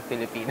kapwa nating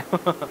Filipino.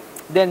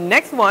 Then,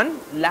 next one,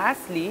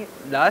 last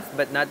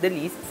but not the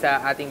least, sa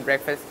ating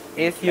breakfast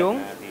is yung...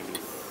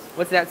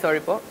 What's that?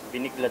 Sorry po?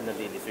 Biniklad na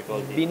dilis. We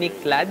call it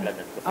Biniklad?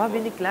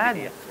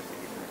 Biniklad.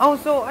 Oh,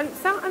 so,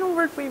 anong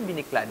word po yung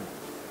biniklad?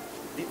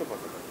 Dito po.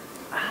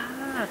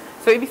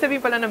 So, ibig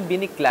sabihin pala ng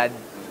biniklad,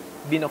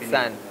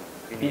 binuksan,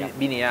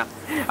 biniyak.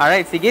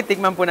 Alright, sige,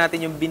 tikman po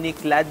natin yung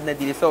biniklad na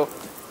dilis. So,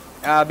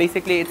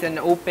 basically, it's an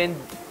opened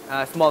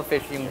small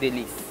fish, yung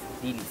dilis.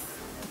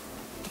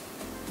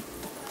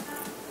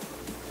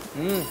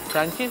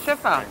 Crunchy,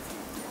 Chef, ah.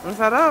 Ang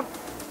sarap.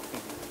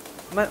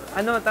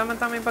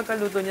 Tama-tama yung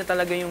pagkaluto niya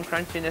talaga yung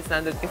crunchiness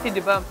nandun. Kasi,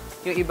 di ba,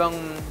 yung ibang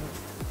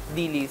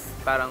dilis,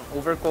 parang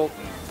overcooked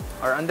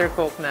or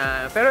undercooked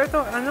na. Pero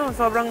ito,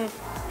 sobrang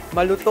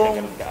malutong.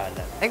 Hindi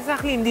kaalat.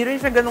 Exactly, hindi rin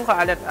siya ganun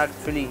kaalat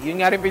actually.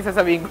 Yun nga rin po yung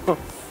sasabihin ko.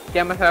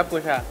 Kaya masarap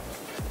po siya.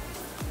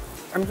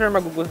 I'm sure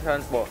magugustuhan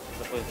po.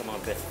 Ito po yung sa mga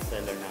best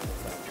seller namin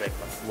sa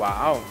breakfast.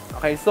 Wow.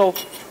 Okay, so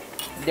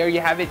there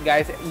you have it,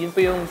 guys. Yun po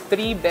yung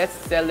 3 best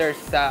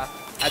sellers sa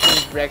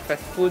ating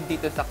breakfast food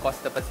dito sa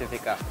Costa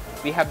Pacifica.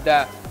 We have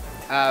the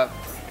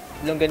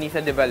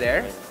Longanisa de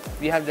Baler.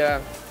 We have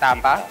the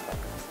tapa.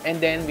 And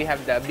then we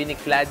have the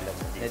biniklad.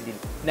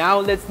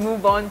 Now, let's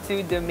move on to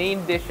the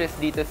main dishes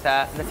dito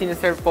na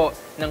sinaserve po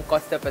ng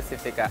Costa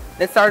Pacifica.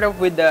 Let's start off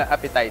with the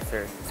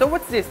appetizer. So,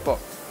 what's this po?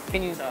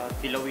 Can you...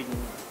 Kilawin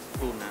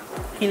tuna.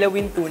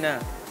 Kilawin tuna.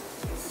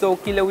 So,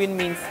 kilawin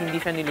means hindi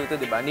siya niluto,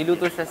 di ba?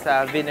 Niluto siya sa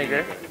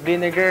vinegar.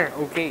 Vinegar,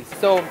 okay.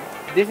 So,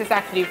 this is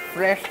actually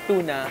fresh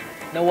tuna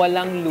na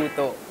walang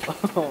luto.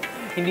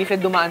 Hindi siya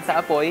dumaan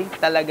sa apoy.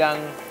 Talagang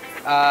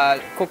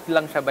cooked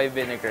lang siya by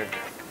vinegar.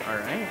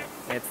 Alright,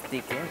 let's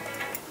take it.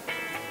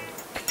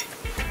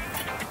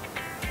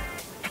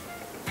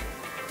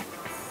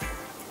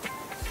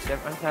 Chef,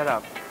 ang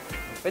sarap.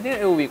 Pwede na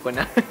iuwi ko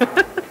na.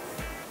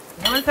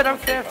 Ang sarap,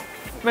 Chef.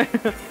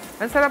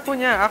 Ang sarap po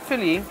niya.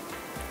 Actually,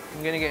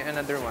 I'm gonna get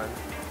another one.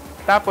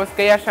 Tapos,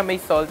 kaya siya may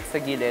salt sa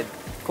gilid.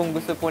 Kung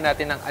gusto po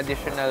natin ng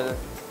additional,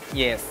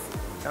 yes.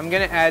 I'm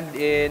gonna add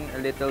in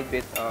a little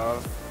bit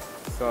of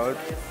salt.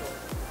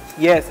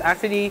 Yes,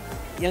 actually,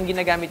 yung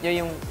ginagamit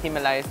nyo yung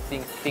Himalayas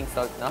pink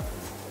salt, no?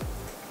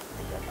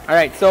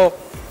 Alright, so,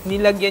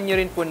 nilagyan nyo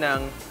rin po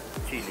ng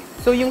chili.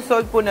 So, yung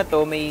salt po na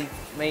to, may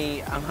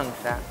anghang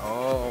siya.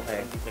 Oh,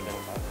 okay.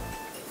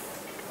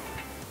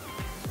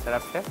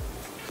 Sarap, Chef.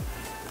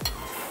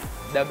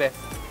 The best.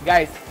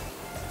 Guys,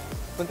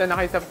 punta na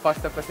kayo sa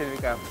Costa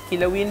Pacifica.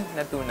 Kilawin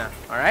na tuna.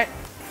 Alright?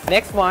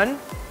 Next one.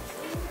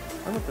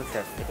 Ano to,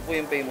 Chef? Ito po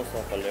yung famous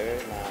sa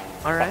Baler na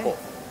Alright.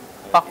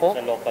 pako.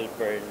 Sa local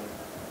fern.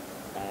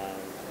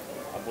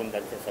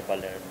 Abundant siya sa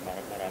Baler.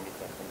 Marami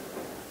siya.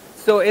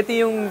 So, ito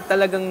yung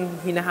talagang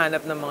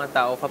hinahanap ng mga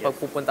tao kapag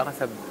pupunta ka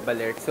sa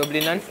Baler. So,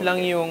 blinanch lang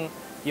yung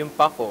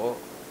pako.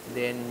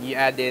 Then, you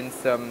add in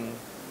some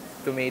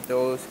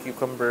tomatoes,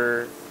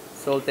 cucumber,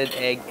 salted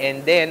egg.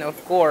 And then, of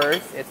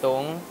course,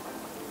 itong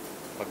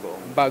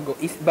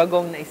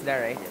bagong na isda,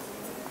 right? Yes.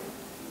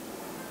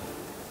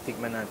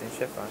 Tikman natin,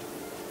 Chef, ha?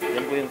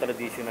 Yan po yung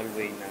traditional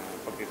way na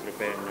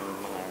pag-prepare ng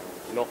mga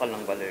local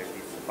ng Baler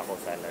is pako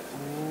salad.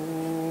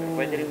 Pero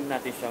pwede rin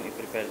natin siyang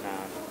i-prepare na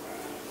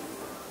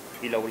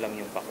ilaw lang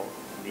yung pako.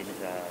 Hindi na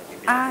siya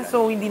bibigyan.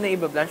 So hindi na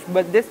iba-blanch.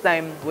 But this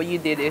time, what you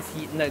did is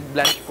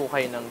nag-blanch po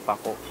kayo ng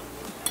pako.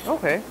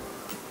 Okay.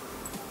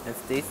 Let's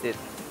taste it.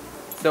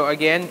 So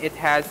again, it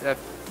has a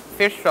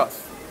fish sauce.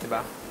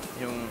 Diba?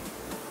 Yung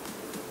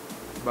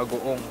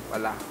bagoong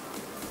pala.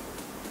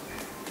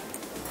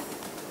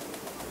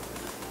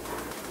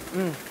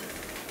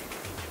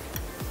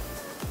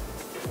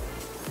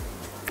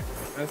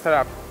 Ang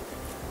sarap.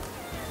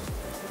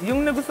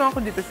 yung nagustuhan ko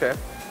dito, chef,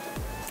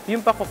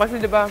 yung pako, kasi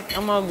diba,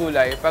 ang mga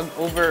gulay,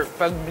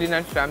 pag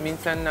blinan siya,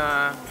 minsan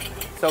na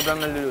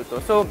sobrang naluluto.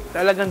 So,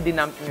 talagang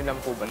dinamp nyo lang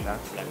po ba siya?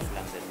 Plants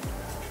lang din.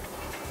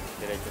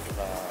 Diretso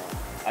sa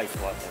ice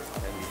water.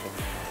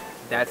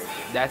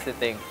 That's the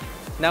thing.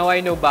 Now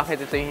I know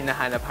bakit ito yung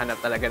hinahanap-hanap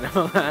talaga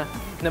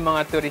ng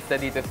mga turista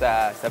dito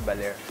sa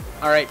Baler.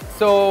 Alright,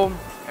 so,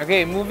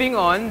 okay, moving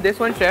on. This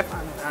one, chef,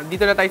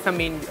 dito na tayo sa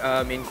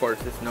main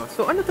courses, no?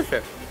 So, ano to,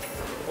 chef?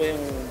 Ito po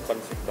yung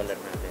pancit Baler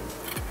natin.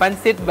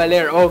 Pancit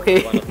Baler,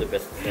 okay. One of the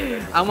best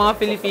sellers. Ang mga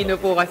Filipino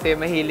po kasi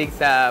mahilig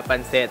sa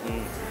pancit.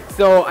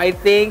 So, I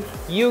think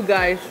you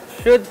guys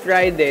should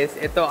try this.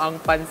 Ito ang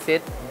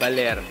pancit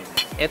Baler.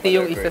 Ito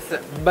yung isa sa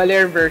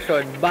Baler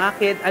version.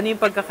 Bakit? Ano yung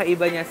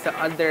pagkakaiba niya sa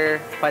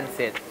other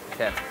pancit,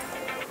 chef?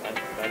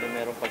 Lalo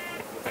meron pag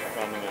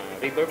from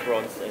river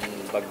prawns and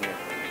bagnet.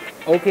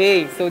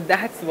 Okay, so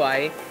that's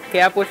why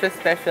kaya po siya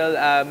special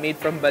made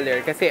from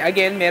Baler. Kasi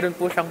again, meron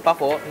po siyang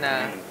pako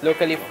na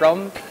locally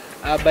from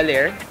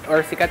Baler,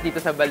 or sikat dito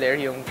sa Baler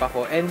yung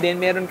pako. And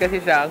then meron kasi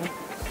siyang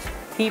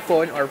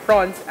hipon or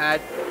prawns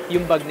at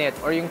yung bagnet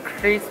or yung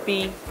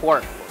crispy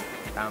pork.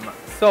 Tama.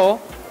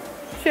 So,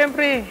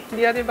 syempre,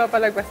 hindi natin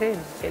papalagpasin.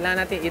 Kailangan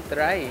natin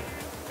i-try.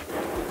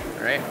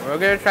 Alright, we're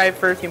gonna try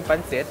first yung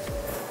pancit.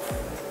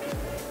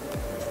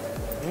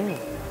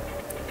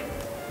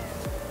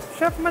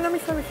 Chef,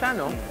 manamis-namis siya,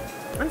 no?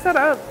 Ang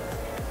sarap.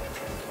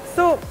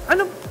 So,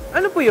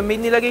 ano po yun? May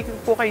nilagay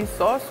po kayong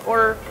sauce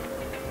or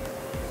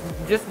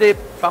just the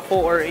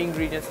pako or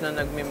ingredients na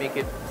nagme-make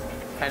it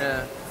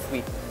kinda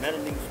sweet? Meron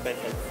ding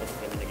special sauce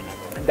kami na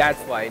ginagawa.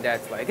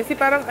 That's why. Kasi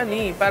parang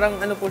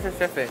ano po siya,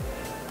 chef eh.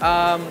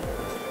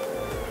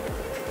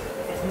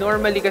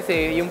 Normally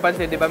kasi, yung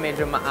pancit, di ba,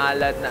 medyo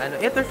maalat na ano.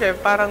 Ito, chef,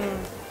 parang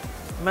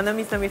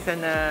manamis-namis siya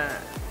na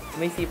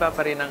may sipa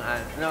pa rin ng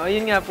ano.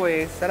 Ayun nga po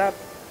eh, sarap.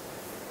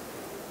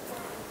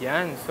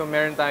 Yan, so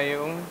meron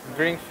tayong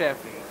drink, chef.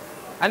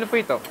 Ano po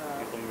ito?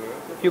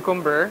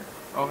 Cucumber.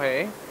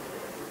 Okay.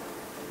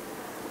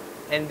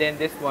 And then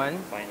this one?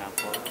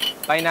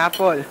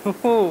 Pineapple.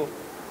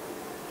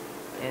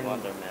 And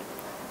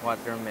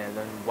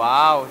watermelon.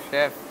 Wow,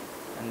 chef.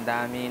 Ang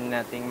dami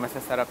nating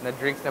masasarap na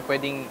drinks na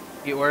pwedeng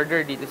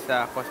i-order dito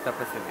sa Costa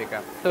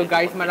Pacifica. So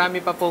guys, marami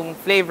pa pong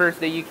flavors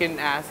that you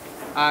can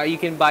you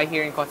can buy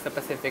here in Costa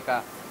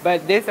Pacifica.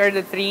 But these are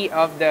the 3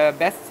 of the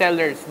best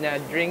sellers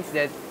na drinks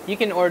that you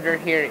can order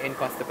here in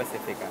Costa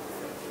Pacifica.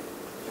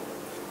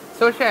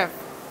 So chef,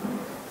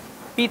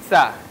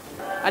 pizza.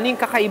 Ano yung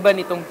kakaiba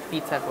nitong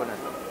pizza po na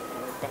to?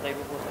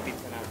 Kakaiba po sa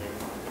pizza natin,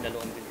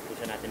 inaluan din po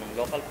siya natin ng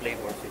local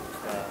flavors, which is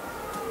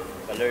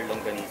Baler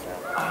longganisa.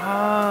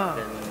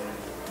 Then,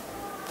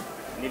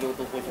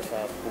 niluto po siya sa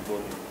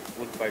pugon,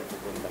 wood-fired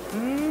pugon talaga.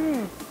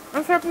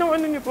 Ang sarap ng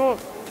ano niyo po,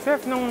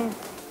 chef,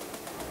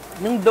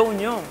 ng dough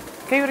niyo.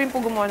 Kayo rin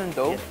po gumawa ng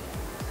dough? Yes.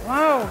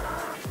 Wow!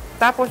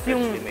 Tapos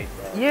yung,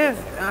 yes,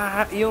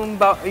 yung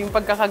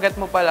pagkakagat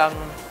mo pa lang,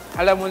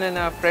 alam mo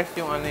na fresh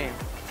yung ano eh.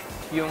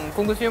 Yung,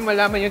 kung gusto nyo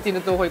malaman yung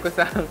tinutukoy ko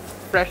sa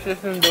freshness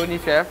ng dough ni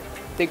chef,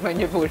 tikman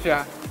nyo po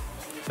siya.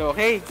 So,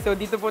 okay. So,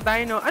 dito po tayo,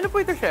 no? Ano po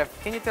ito, chef?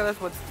 Can you tell us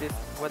what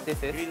this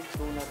is? Grilled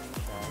tuna rin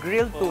siya.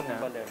 Grilled tuna?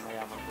 Baler,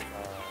 mayaman po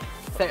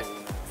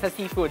sa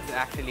seafoods,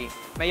 actually.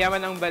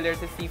 Mayaman ang Baler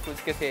sa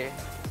seafoods kasi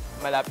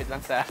malapit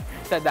lang sa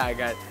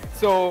dagat.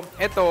 So,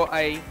 ito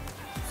ay...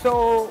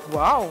 So,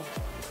 wow!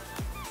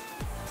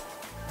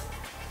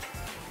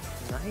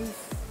 Nice.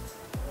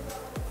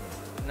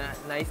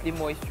 Nicely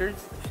moistured,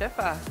 chef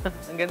ah.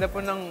 Ang ganda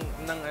po ng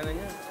ano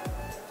niya.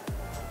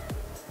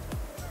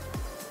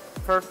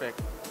 Perfect.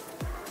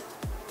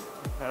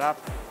 Sarap.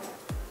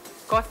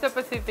 Costa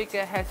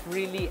Pacifica has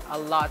really a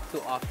lot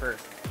to offer.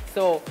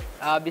 So,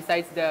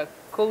 besides the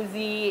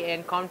cozy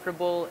and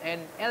comfortable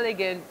and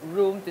elegant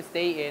room to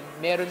stay in,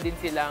 meron din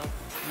silang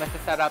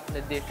masasarap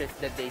na dishes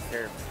that they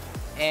serve.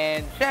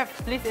 And chef,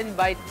 please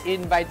invite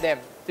them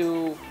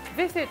to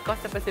visit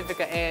Costa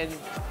Pacifica and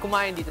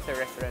kumain dito sa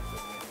restaurant.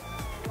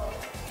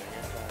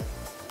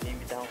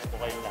 Iimbitahan ko po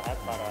kayong lahat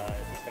para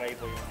i-try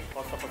po yung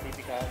Costa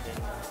Pacifica, then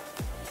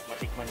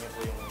matikman niyo po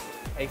yung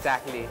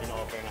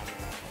in-offer namin.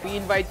 We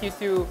invite you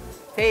to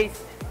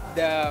taste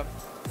the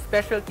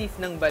specialties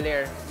ng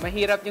Baler.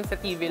 Mahirap yung sa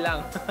TV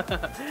lang.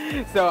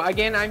 So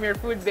again, I'm your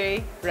food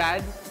bae,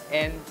 Brad,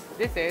 and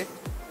this is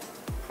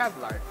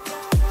Traveler.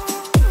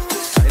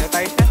 Dito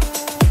tayo siya.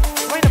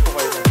 Kumain na po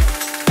kayo.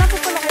 Saan po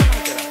pala kayo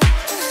nakatira?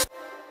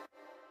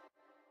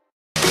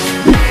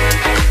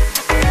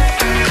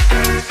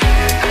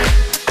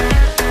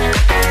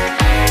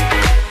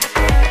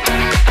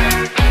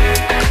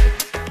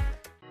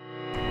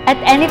 At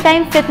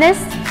Anytime Fitness,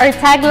 our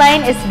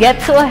tagline is "Get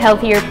to a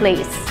healthier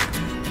place."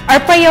 Our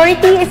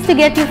priority is to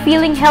get you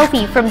feeling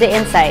healthy from the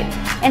inside,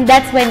 and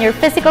that's when your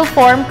physical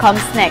form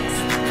comes next.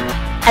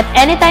 At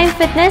Anytime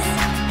Fitness,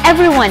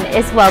 everyone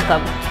is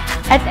welcome.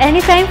 At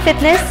Anytime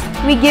Fitness,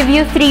 we give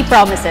you 3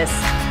 promises: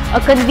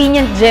 a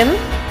convenient gym,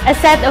 a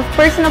set of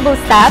personable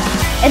staff,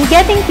 and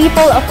getting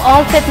people of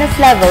all fitness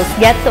levels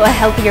get to a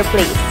healthier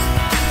place.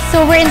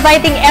 So we're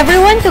inviting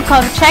everyone to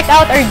come check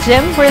out our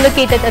gym. We're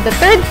located at the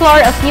 3rd floor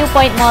of New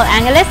Point Mall,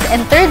 Angeles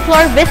and 3rd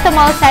floor Vista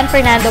Mall, San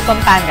Fernando,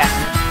 Pampanga.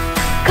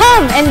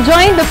 Come and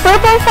join the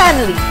Purple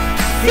family.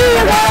 See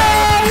you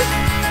guys!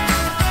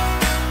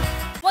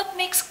 What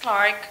makes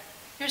Clark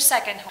your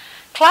second home?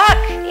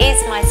 Clark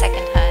is my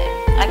second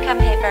home. I come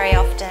here very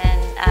often.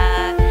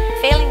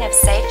 Feeling of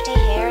safety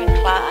here in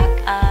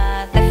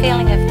Clark, the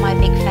feeling of my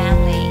big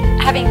family.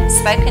 Having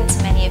spoken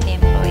to many of the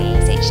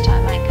employees each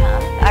time I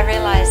come, I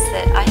realize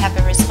that I have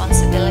a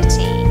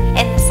responsibility.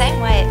 In the same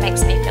way, it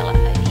makes me feel at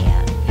home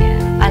here.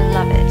 Yeah, I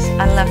love it.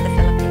 I love the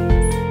Philippines.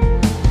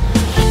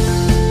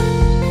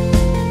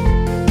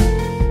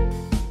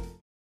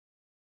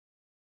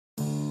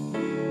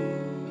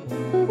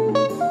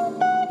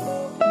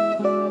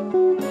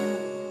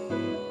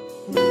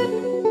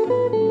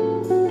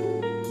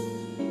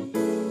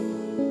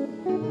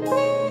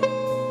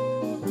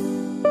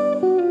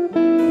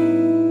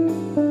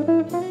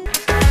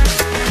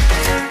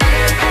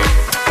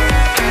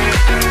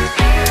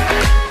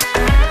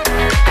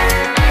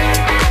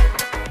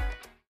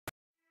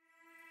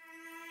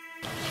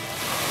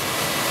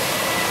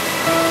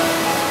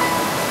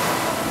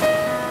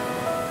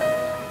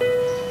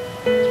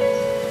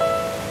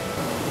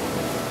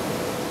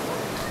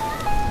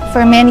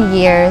 For many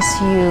years,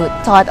 you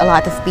taught a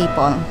lot of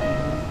people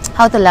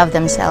how to love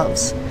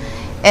themselves.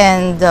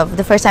 And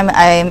the first time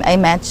I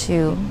met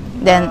you,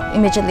 then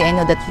immediately I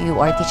know that you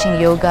are teaching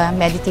yoga,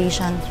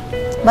 meditation.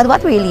 But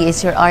what really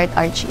is your art,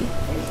 Archie?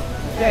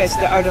 Yeah, it's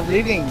the art of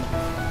living.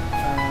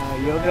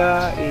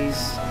 Yoga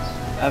is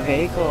a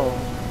vehicle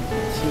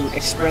to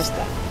express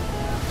that.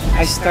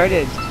 I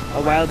started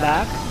a while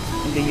back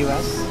in the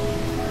US,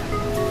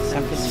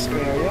 San Francisco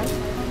area,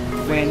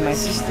 when my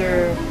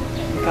sister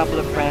and a couple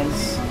of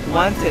friends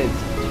wanted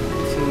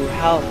to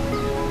help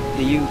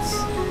the youths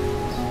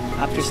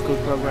after school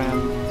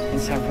program in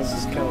San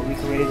Francisco. We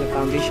created a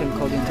foundation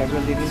called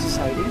Integral Living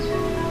Society.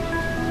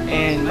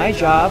 And my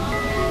job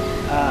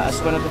as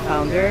one of the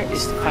founders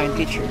is to find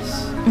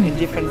teachers in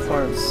different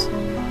forms.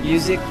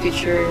 Music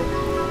teacher,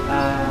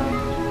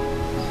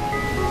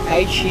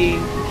 Tai Chi,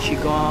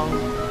 Qigong,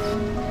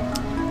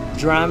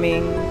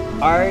 drumming,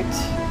 art,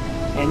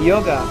 and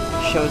yoga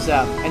shows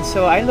up. And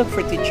so I look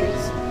for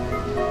teachers.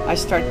 I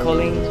start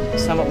calling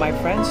some of my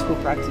friends who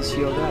practice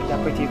yoga at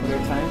that particular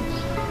time.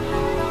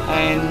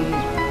 And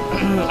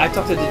I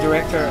talked to the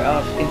director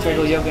of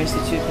Integral Yoga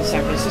Institute in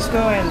San Francisco,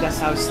 and that's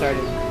how it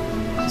started.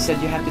 He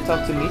said, you have to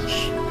talk to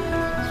Mitch.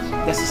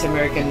 That's his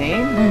American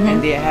name.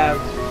 And they have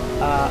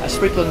a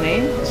spiritual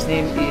name. His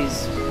name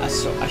is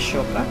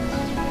Ashoka.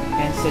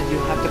 And said, you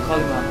have to call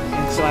him up.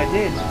 And so I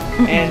did.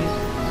 And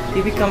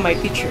he became my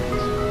teacher.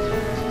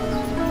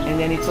 And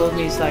then he told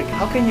me, it's like,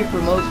 how can you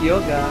promote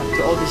yoga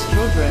to all these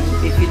children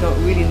if you don't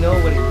really know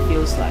what it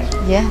feels like?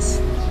 Yes.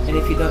 And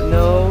if you don't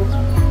know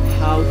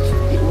how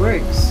it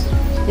works.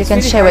 You can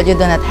share what you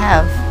do not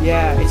have.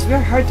 Yeah, it's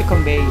very hard to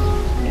convey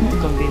and to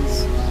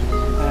convince.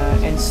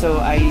 And so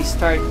I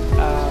start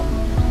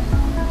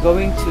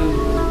going to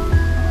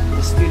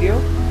the studio,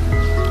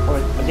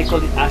 or they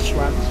call it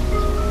ashram.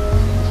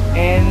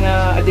 And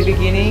at the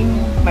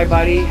beginning, my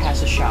body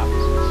has a shock,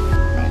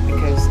 right?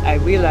 Because I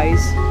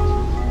realize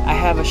I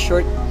have a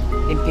short,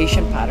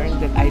 impatient pattern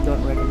that I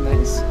don't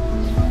recognize.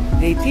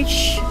 They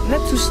teach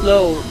not too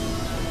slow,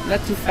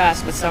 not too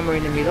fast, but somewhere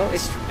in the middle.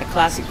 It's a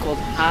classic called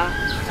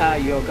Hatha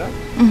Yoga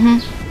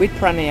with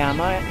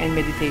pranayama and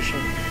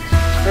meditation.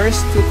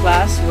 First 2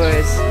 class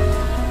was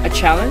a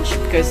challenge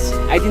because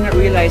I didn't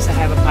realize I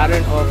have a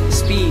pattern of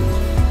speed.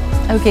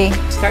 Okay.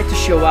 Start to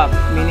show up,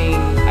 meaning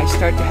I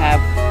start to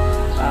have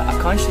a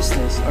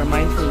consciousness or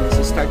mindfulness.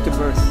 I start to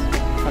birth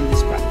from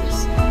this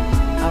practice.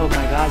 Oh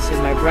my God, so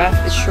my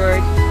breath is short.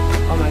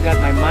 Oh my God,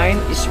 my mind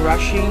is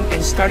rushing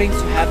and starting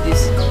to have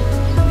this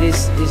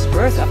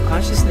birth of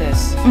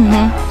consciousness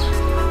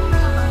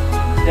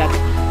that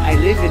I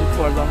live in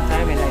for a long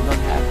time and I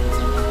don't have.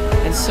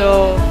 And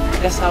so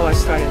that's how I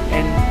started.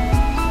 And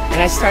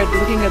I started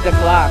looking at the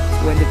clock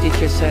when the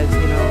teacher said,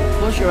 you know,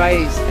 close your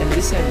eyes and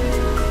listen.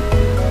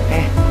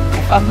 And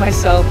I found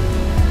myself,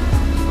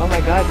 oh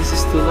my God, this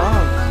is too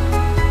long.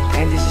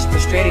 And this is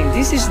frustrating.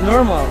 This is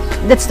normal.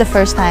 That's the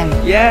first time.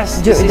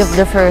 Yes.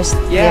 The first.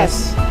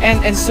 Yes.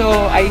 And so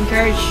I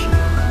encourage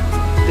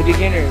the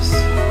beginners.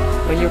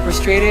 When you're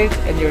frustrated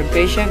and you're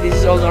impatient, this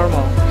is all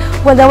normal.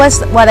 Well, that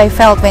was what I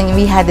felt when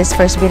we had this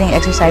first breathing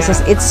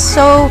exercises. Yeah. It's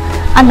so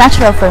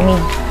unnatural for me.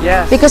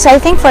 Yes. Because I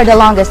think for the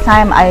longest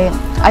time,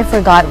 I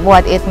forgot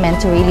what it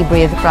meant to really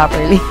breathe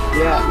properly.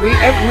 Yeah.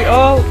 We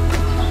all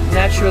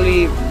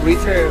naturally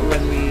breathe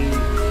when we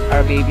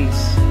are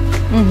babies.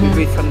 We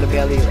breathe from the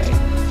belly, right?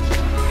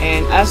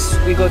 And as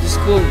we go to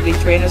school, they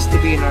train us to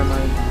be in our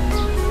mind.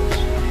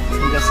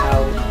 And that's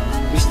how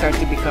we start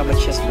to become a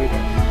chest breather.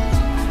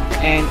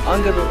 And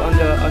on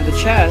the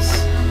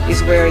chest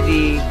is where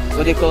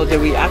what they call the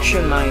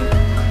reaction mind,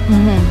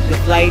 the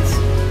flight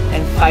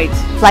and fight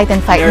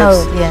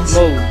mode. Yes.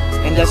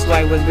 And that's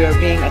why when we are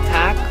being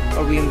attacked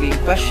or we are being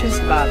questioned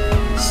about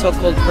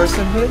so-called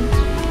personhood,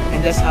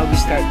 And that's how we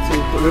start to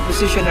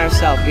reposition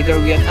ourselves. Either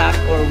we attack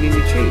or we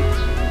retreat.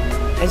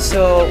 And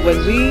so when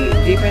we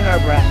deepen our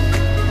breath,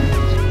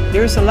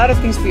 there's a lot of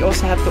things we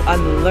also have to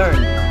unlearn.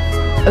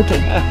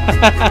 Okay.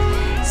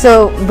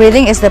 So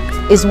breathing is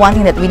one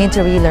thing that we need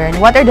to relearn.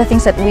 What are the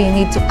things that we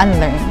need to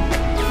unlearn?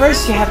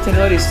 First, you have to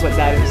notice what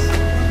that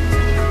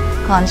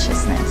is.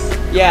 Consciousness.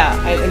 Yeah,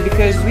 and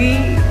because we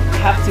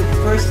have to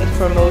first and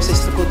foremost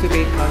is to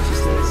cultivate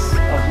consciousness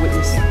of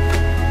witnessing.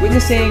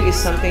 Witnessing is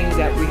something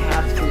that we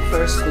have to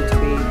first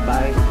cultivate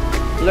by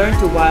learn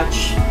to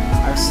watch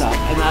ourselves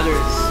and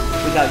others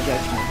without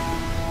judgment.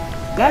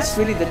 That's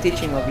really the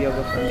teaching of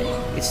yoga for me.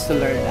 It's to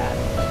learn that.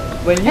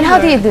 And how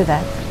do you do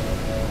that?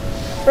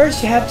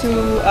 First, you have to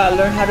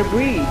learn how to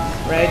breathe,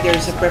 right?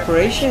 There's a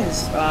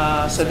preparations,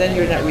 so then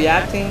you're not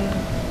reacting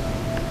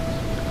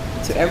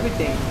to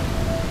everything.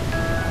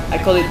 I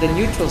call it the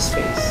neutral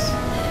space.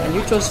 A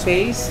neutral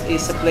space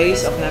is a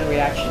place of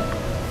non-reaction.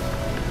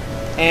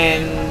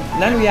 And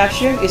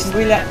non-reaction is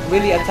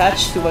really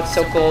attached to what's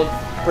so-called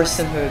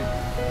personhood.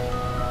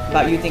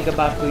 But you think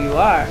about who you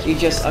are, you're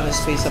just on a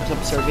space of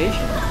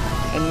observation.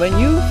 And when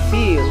you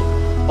feel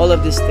all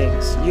of these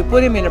things, you put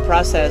them in a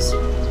process,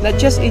 not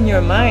just in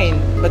your mind,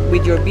 but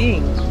with your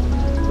being.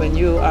 When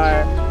you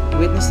are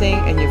witnessing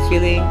and you're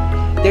feeling,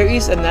 there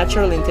is a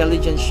natural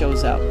intelligence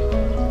shows up.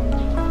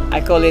 I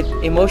call it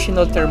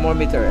emotional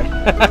thermometer.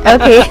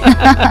 Okay.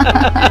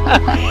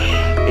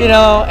 You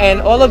know,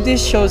 and all of this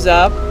shows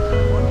up,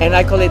 and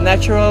I call it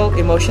natural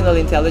emotional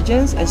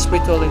intelligence and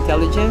spiritual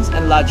intelligence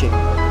and logic.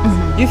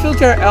 You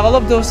filter all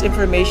of those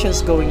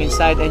informations going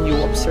inside and you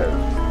observe.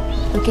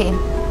 Okay.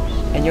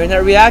 And you're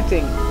not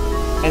reacting.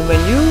 And when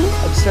you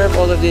observe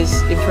all of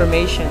this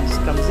information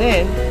comes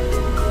in,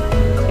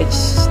 it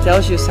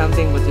tells you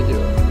something what to do.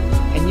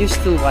 And you're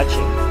still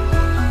watching.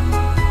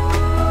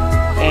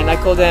 And I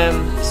call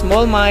them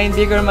small mind,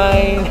 bigger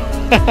mind.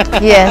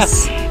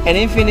 Yes. And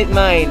infinite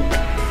mind.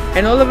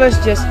 And all of us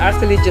just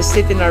actually just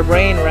sit in our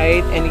brain,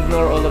 right? And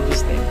ignore all of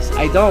these things.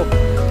 I don't.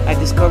 I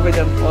discovered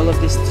all of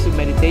this through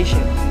meditation.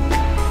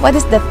 What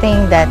is the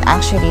thing that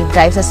actually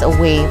drives us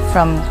away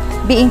from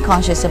being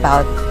conscious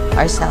about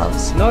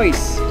ourselves?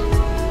 Noise.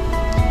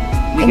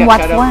 In what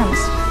forms?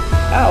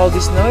 All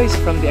this noise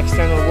from the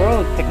external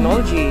world.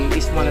 Technology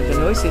is one of the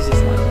noises.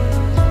 Is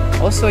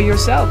one. Also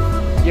yourself,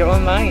 your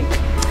own mind.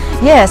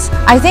 Yes,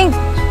 I think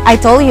I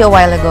told you a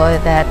while ago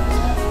that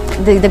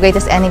the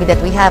greatest enemy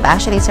that we have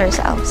actually is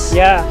ourselves.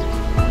 Yeah.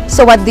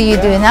 So what do you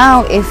do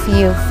now if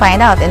you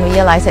find out and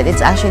realize that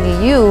it's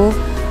actually you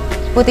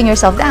putting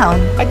yourself down?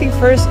 I think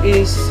first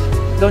is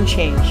don't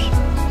change.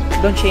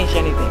 Don't change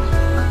anything.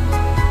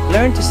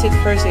 Learn to sit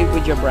first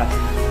with your breath.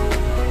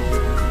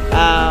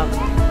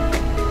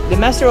 The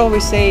master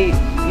always say,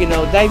 you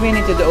know, dive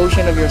into the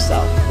ocean of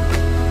yourself.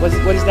 What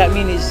does that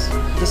mean is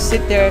just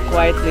sit there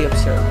quietly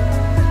observe.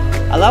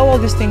 Allow all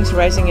these things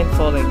rising and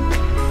falling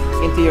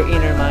into your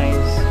inner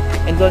minds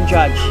and don't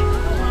judge.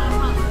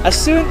 As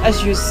soon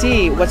as you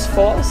see what's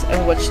false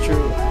and what's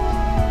true,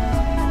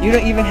 you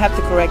don't even have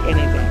to correct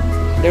anything.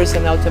 There's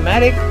an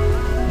automatic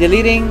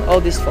deleting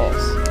all these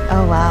false.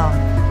 Oh wow.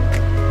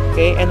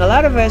 Okay, and a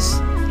lot of us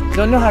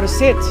don't know how to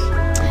sit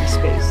in this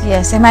space.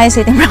 Yes, am I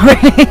sitting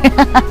properly?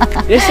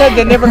 They said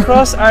they never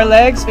cross our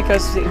legs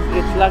because it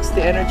lacks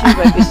the energy,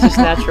 but it's just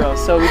natural.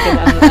 So we can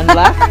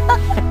unlock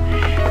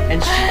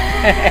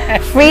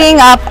and freeing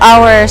up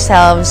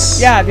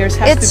ourselves. Yeah, there has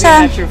to be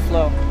a natural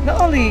flow.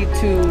 Not only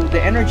to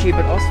the energy,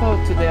 but also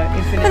to the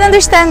infinite. But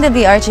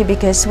understandably, Archie,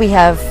 because we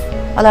have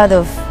a lot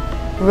of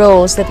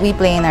roles that we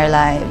play in our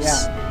lives.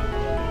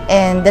 Yeah.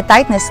 And the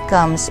tightness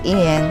comes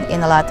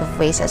in a lot of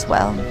ways as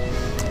well.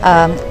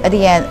 At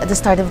the end, at the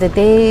start of the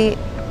day,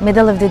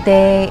 middle of the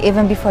day,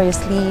 even before you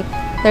sleep,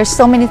 there's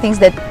so many things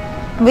that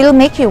will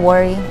make you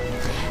worry.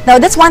 Now,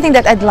 that's one thing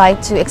that I'd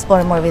like to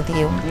explore more with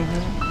you.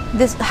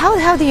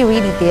 How do you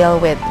really deal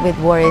with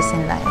worries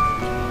in life?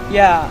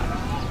 Yeah,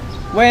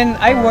 when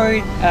I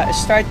worry,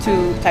 start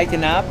to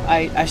tighten up,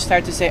 I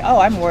start to say, oh,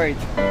 I'm worried.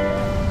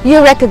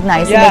 You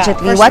recognize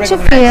immediately what you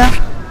feel.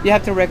 You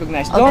have to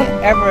recognize. Okay.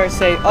 Don't ever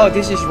say, oh,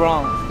 this is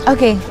wrong.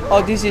 Okay.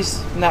 Oh, this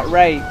is not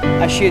right.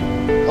 I should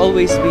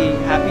always be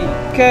happy.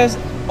 Because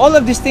all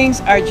of these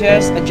things are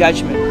just a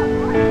judgment,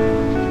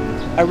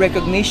 a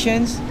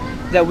recognitions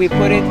that we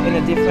put it in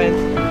a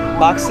different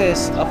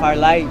boxes of our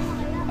life.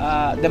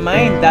 The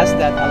mind does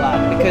that a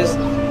lot because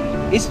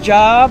its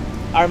job,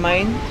 our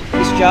mind,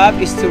 its job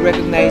is to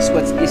recognize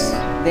what is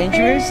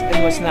dangerous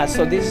and what's not.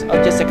 So this is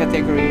just a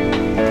category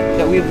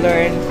that we've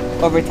learned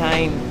over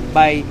time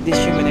by this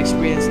human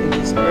experience in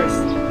this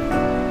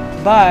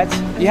earth. But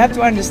you have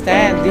to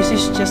understand this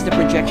is just the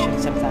projection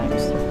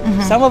sometimes.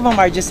 Some of them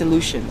are just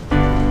illusion.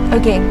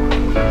 Okay.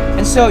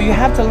 And so you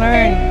have to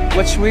learn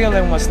what's real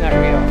and what's not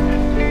real.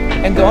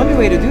 And the only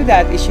way to do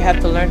that is you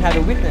have to learn how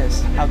to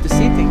witness, how to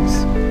see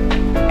things.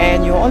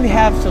 And you only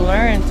have to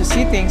learn to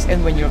see things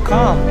and when you're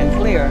calm and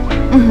clear.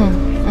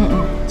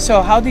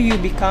 So how do you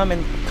become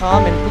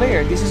calm and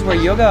clear? This is where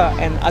yoga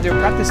and other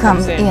practice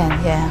comes in.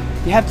 Yeah.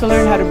 You have to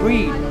learn how to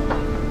breathe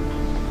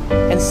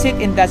and sit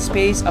in that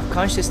space of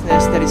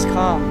consciousness that is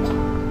calm.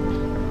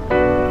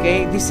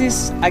 Okay, this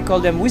is, I call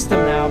them wisdom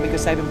now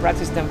because I've been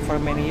practicing them for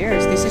many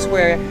years. This is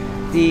where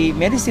the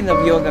medicine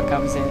of yoga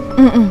comes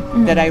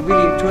in, that I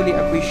really truly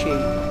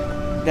appreciate,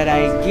 that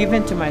I give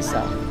into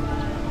myself.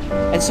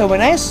 And so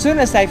as soon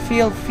as I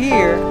feel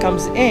fear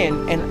comes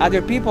in and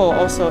other people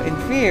also in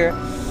fear,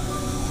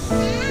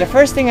 the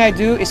first thing I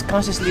do is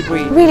consciously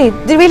breathe.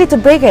 Really to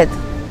break it,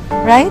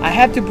 right? I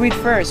have to breathe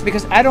first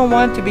because I don't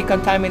want to be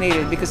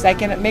contaminated because I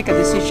cannot make a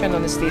decision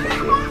on the state of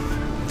fear.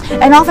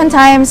 And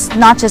oftentimes,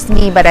 not just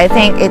me, but I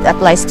think it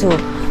applies to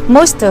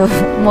most of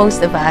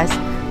us.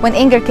 When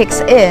anger kicks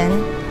in,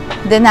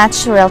 the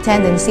natural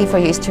tendency for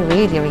you is to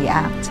really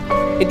react.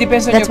 It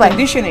depends on your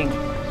conditioning.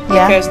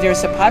 Yeah. Because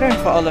there's a pattern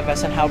for all of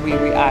us on how we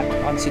react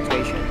on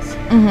situations.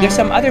 There's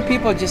some other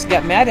people just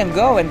get mad and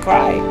go and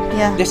cry.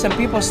 Yeah. There's some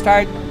people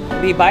start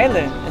be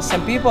violent, and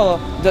some people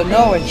don't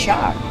know and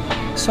shock.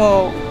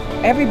 So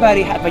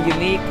everybody have a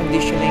unique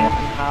conditioning on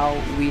how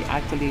we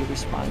actually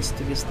respond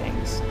to these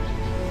things.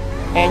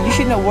 And you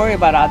should not worry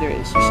about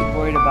others. You should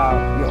worry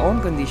about your own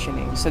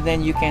conditioning. So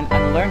then you can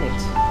unlearn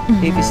it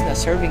if it's not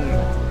serving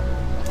you.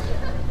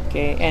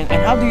 Okay, and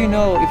how do you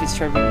know if it's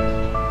serving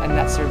you and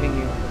not serving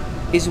you?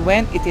 Is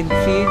when it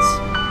impedes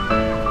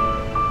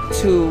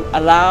to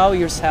allow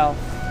yourself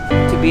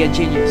to be a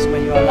genius,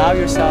 when you allow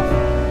yourself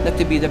not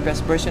to be the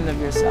best version of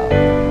yourself,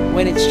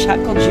 when it's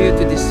shackled you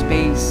to this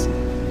space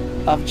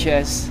of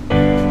just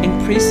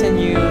imprison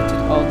you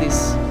to all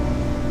this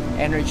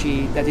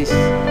energy that is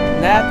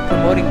not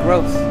promoting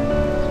growth,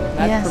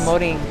 not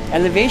promoting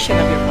elevation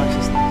of your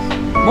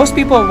consciousness. Most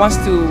people wants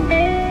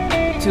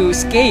to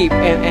escape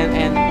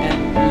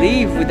and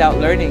leave without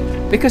learning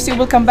because it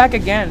will come back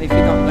again if you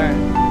don't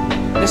learn.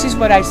 This is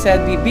what I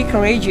said, be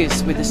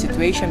courageous with the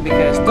situation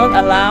because don't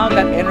allow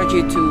that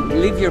energy to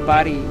leave your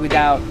body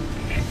without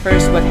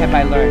first what have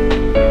I learned.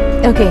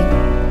 Okay.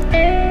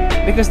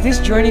 Because this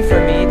journey for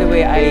me, the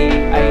way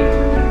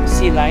I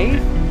see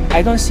life,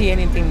 I don't see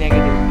anything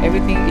negative.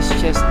 Everything is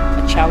just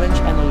a challenge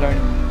and a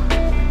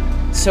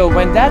learning. So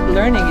when that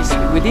learning is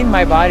within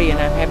my body and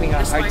I'm having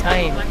a hard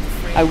time,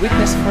 I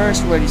witness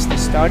first where it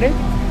started,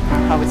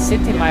 how it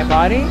sits in my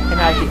body, and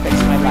how it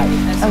affects my life.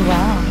 Oh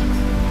wow.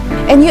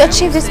 And you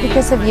achieve this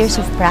because of years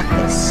of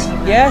practice?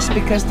 Yes,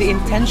 because the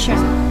intention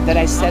that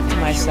I set to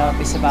myself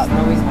is about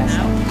knowing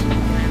myself.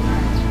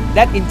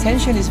 That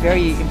intention is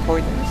very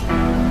important.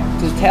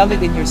 To tell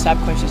it in your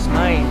subconscious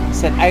mind,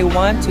 said, I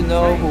want to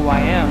know who I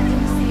am.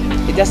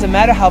 It doesn't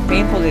matter how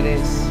painful it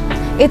is.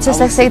 It's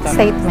just a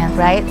statement,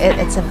 right?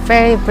 It's a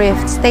very brief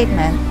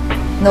statement.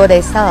 Know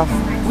thyself.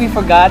 We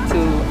forgot to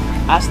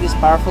ask these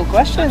powerful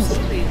questions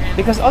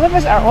because all of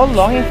us are all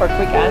longing for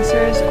quick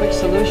answers, quick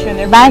solution.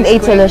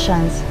 Band-aid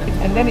solutions.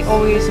 And then we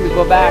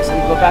go back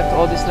to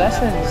all these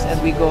lessons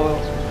and we go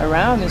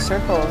around in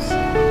circles.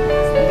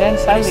 And then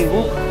suddenly,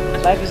 whoop,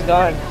 life is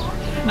gone.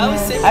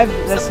 Yes. I've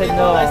just said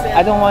no,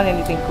 I don't want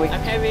anything quick.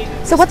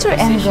 So what's your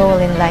end goal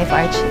in life,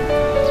 Archie?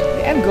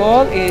 The end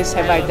goal is,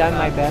 have I done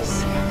my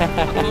best?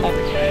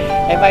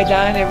 Have I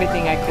done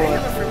everything I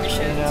could,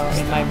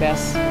 in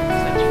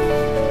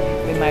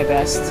my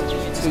best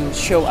to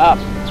show up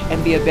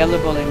and be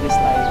available in this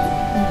life?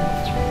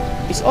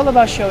 It's all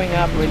about showing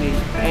up, really.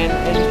 And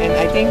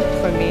I think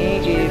for me,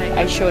 if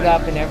I showed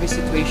up in every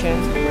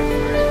situation,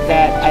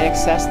 that I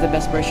access the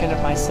best version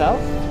of myself.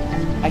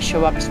 I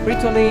show up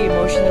spiritually,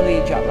 emotionally,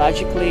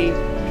 logically,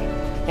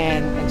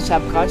 and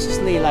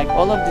subconsciously, like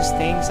all of these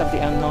things of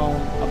the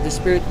unknown, of the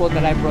spiritual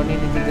that I brought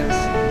into this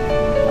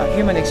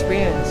human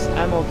experience.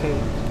 I'm okay.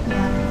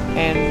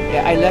 And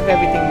I left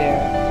everything there.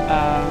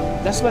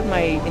 That's what my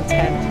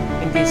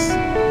intent in this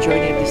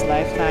journey of this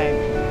lifetime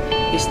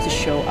is, to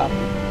show up.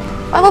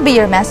 What will be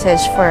your message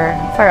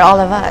for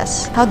all of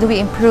us? How do we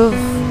improve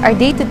our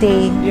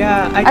day-to-day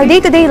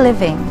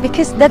living?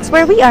 Because that's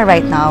where we are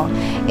right now,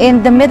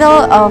 in the middle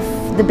of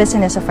the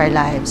business of our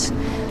lives.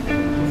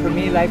 For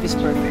me, life is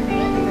perfect.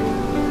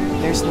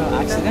 There's no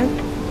accident.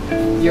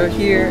 You're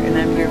here and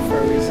I'm here for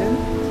a reason.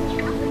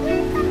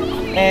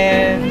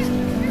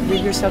 And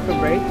give yourself a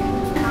break.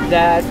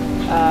 That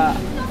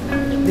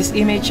this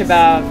image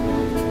about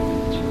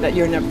that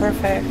you're not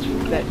perfect,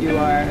 that you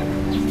are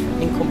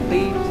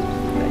incomplete,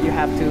 that you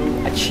have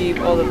to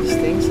achieve all of these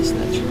things is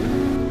not true.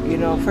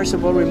 First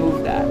of all,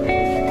 remove that.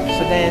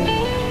 So then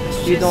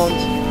you don't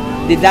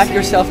deduct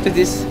yourself to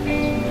this,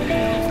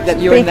 that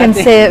you're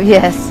preconceived,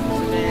 yes.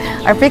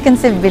 Our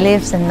preconceived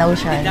beliefs and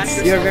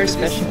notions. You're very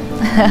special.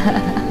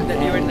 That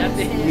you are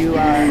nothing. You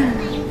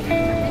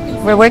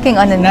are. We're working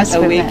on a new not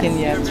awakened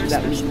yet to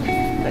that wisdom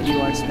that you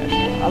are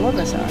special. All of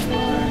us are.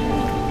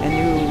 And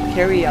you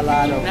carry a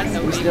lot of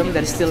wisdom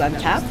that is still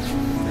untapped,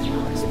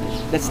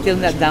 that's still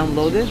not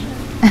downloaded.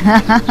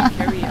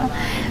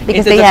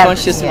 Because into the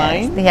conscious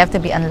mind. They have to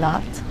be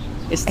unlocked.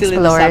 It's still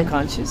explored. In the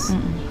subconscious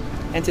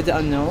and to the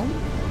unknown.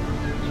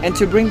 And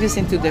to bring this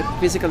into the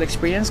physical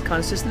experience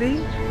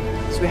consciously,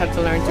 so we have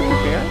to learn to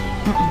prepare,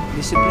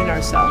 discipline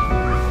ourselves,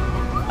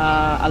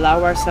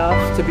 allow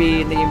ourselves to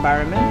be in the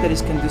environment that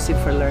is conducive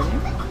for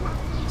learning.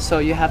 So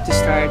you have to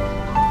start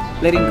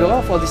letting go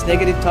of all these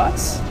negative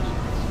thoughts,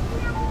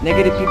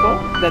 negative people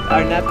that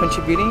are not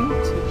contributing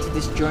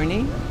this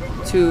journey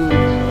to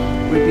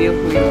reveal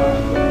who you are.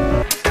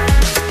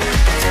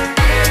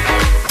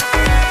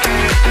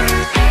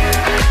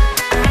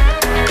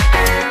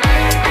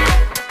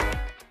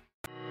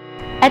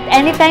 At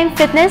Anytime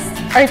Fitness,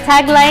 our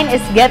tagline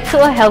is "Get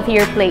to a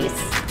healthier place."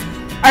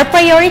 Our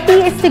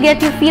priority is to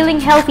get you feeling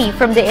healthy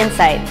from the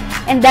inside,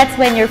 and that's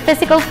when your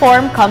physical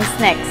form comes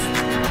next.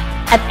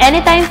 At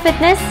Anytime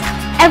Fitness,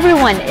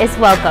 everyone is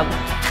welcome.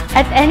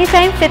 At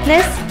Anytime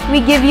Fitness, we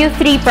give you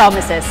 3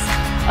 promises: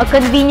 a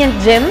convenient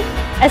gym,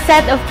 a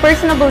set of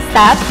personable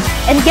staff,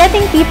 and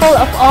getting people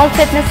of all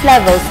fitness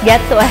levels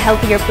get to a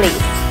healthier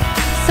place.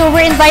 So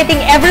we're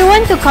inviting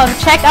everyone to come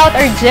check out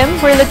our gym.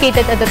 We're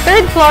located at the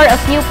 3rd floor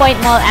of New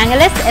Point Mall,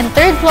 Angeles, and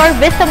 3rd floor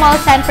Vista Mall,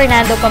 San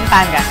Fernando,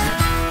 Pampanga.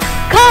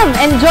 Come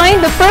and join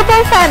the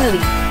Purple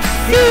family.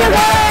 See you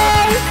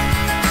guys!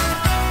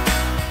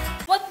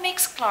 What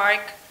makes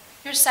Clark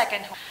your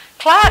second home?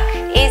 Clark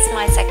is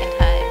my second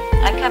home.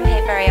 I come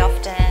here very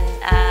often.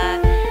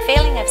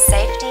 Feeling of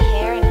safety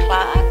here in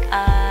Clark,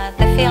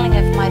 the feeling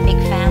of my big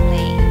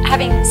family.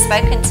 Having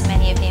spoken to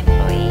many of the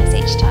employees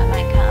each time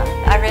I come,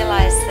 I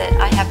realize that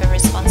I have a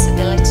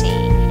responsibility.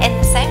 In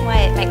the same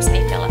way, it makes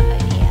me feel at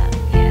home here.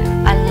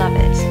 Yeah, I love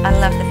it. I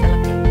love the Philippines.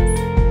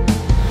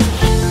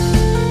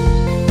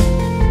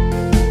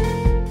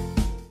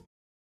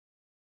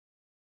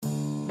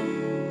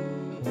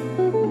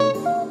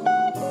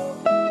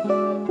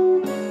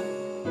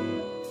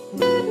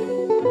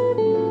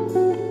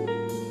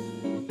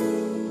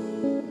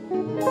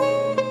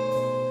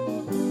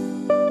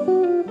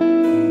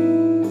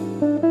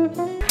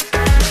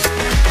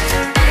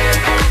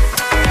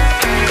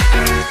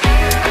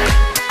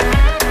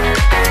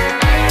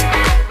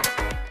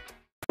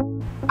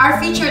 Our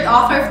featured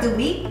author of the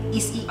week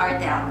is E.R.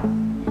 Del,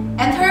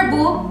 and her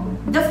book,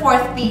 The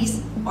Fourth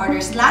Piece,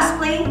 orders last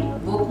play,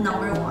 book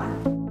number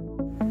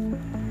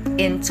 1.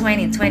 In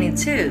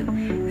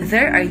 2022,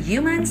 there are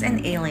humans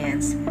and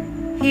aliens,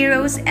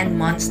 heroes and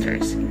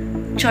monsters,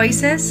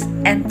 choices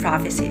and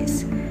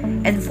prophecies,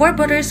 and 4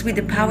 brothers with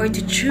the power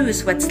to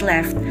choose what's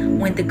left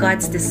when the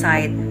gods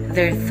decide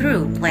they're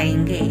through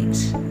playing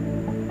games.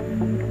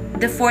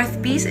 The Fourth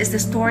Piece is the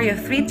story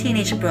of 3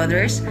 teenage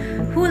brothers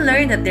who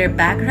learn that their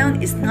background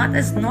is not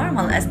as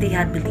normal as they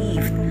had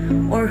believed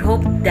or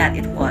hoped that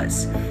it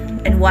was,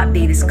 and what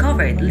they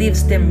discovered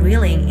leaves them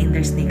reeling in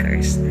their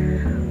sneakers.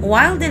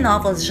 While the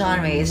novel's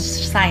genre is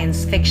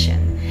science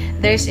fiction,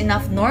 there's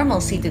enough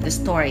normalcy to the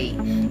story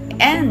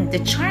and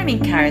the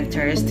charming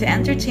characters to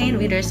entertain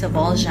readers of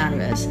all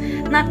genres,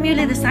 not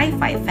merely the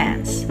sci-fi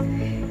fans.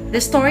 The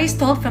story is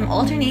told from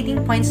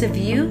alternating points of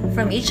view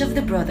from each of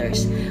the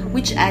brothers,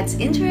 which adds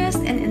interest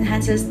and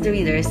enhances the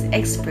reader's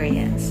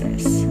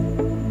experiences.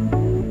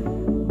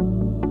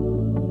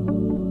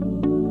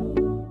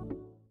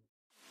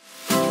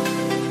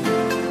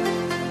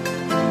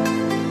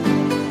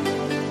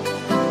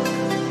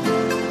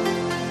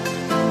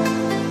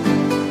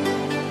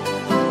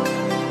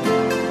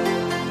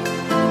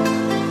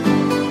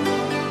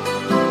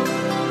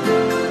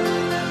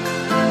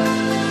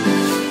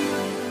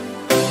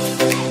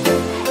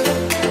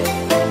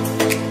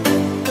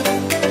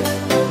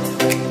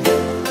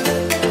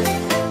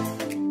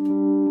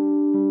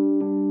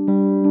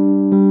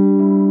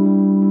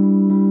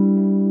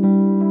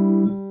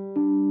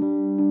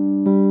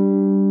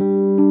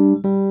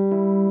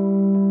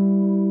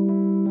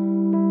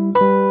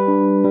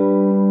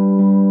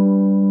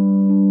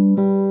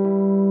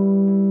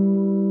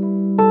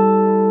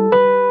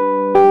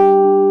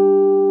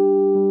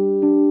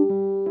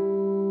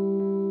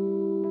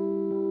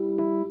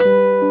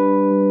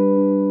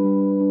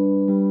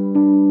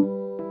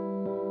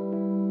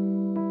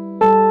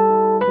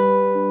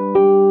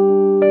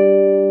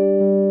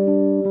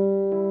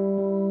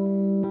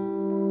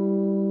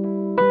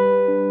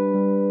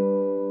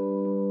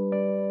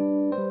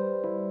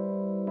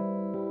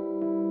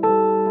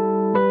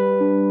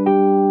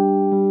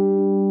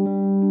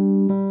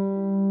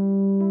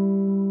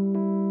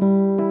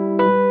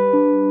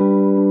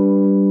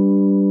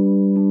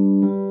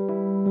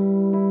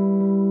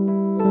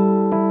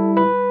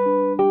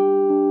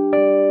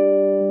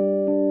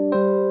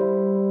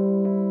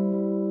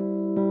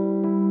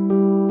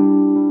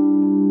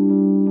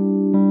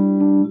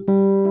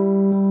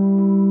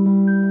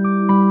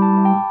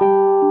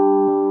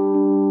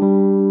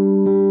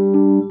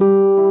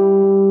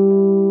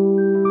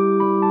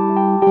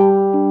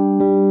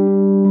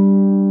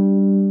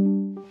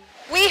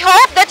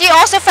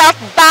 also felt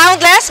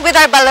boundless with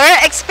our Baler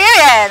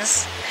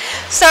experience.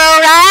 So,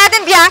 Rad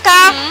and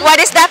Bianca, what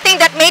is that thing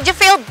that made you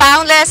feel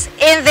boundless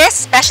in this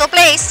special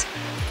place?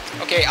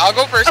 Okay, I'll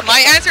go first. My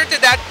answer to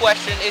that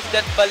question is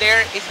that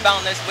Baler is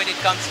boundless when it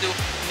comes to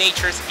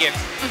nature's gifts.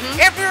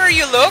 Everywhere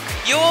you look,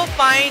 you will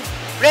find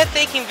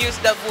breathtaking views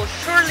that will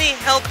surely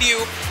help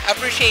you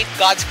appreciate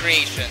God's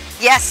creation.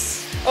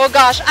 Yes. Oh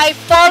gosh, I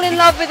fall in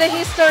love with the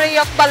history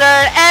of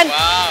Baler, and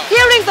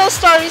hearing those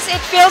stories,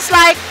 it feels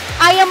like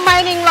I am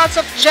mining lots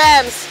of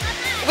gems.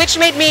 which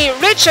made me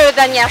richer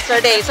than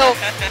yesterday. So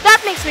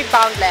that makes me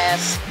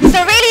boundless. So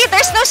really,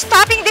 there's no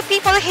stopping the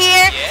people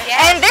here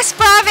and this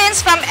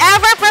province from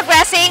ever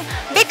progressing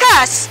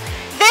because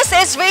this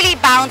is really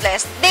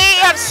boundless. They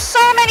have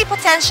so many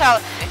potential.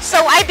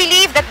 So I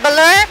believe that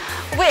Baler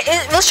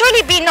will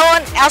surely be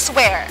known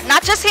elsewhere,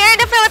 not just here in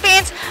the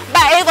Philippines,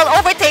 but it will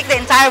overtake the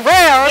entire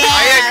world.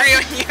 I agree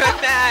with you on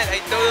that.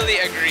 I totally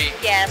agree.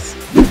 Yes.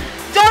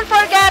 Don't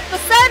forget to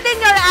send in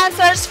your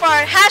answers for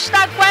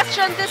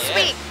 #question this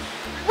week.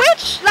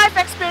 Which life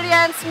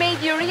experience made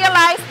you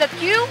realize that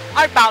you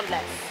are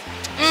boundless?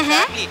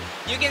 Exactly.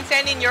 You can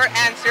send in your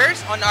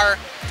answers on our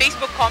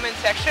Facebook comment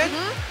section.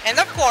 And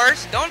of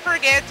course, don't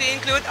forget to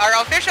include our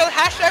official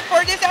hashtag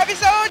for this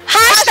episode.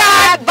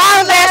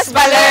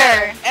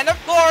 #BoundlessBaler. And of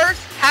course,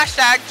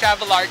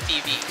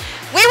 #TravelarTV.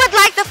 We would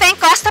like to thank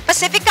Costa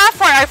Pacifica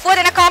for our food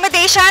and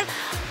accommodation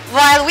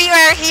while we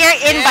were here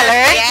in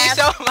Baler. Thank you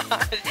so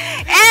much.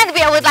 And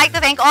we would like to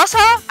thank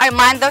also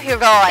Armando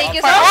Hiroy Thank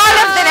you for so all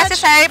of the much.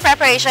 necessary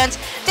preparations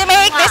to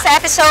make this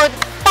episode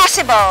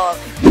possible.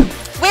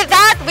 With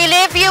that, we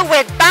leave you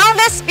with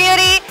boundless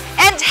beauty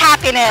and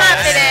happiness.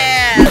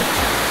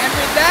 And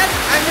with that,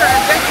 I'm your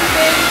adventure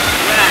babe.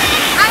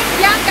 I'm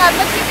Bianca,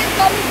 but you can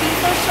call me B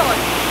for short.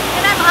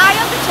 And I'm high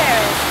on the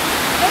chairs.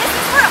 This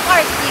is for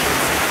art, please.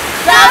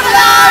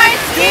 Traveler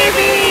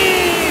TV!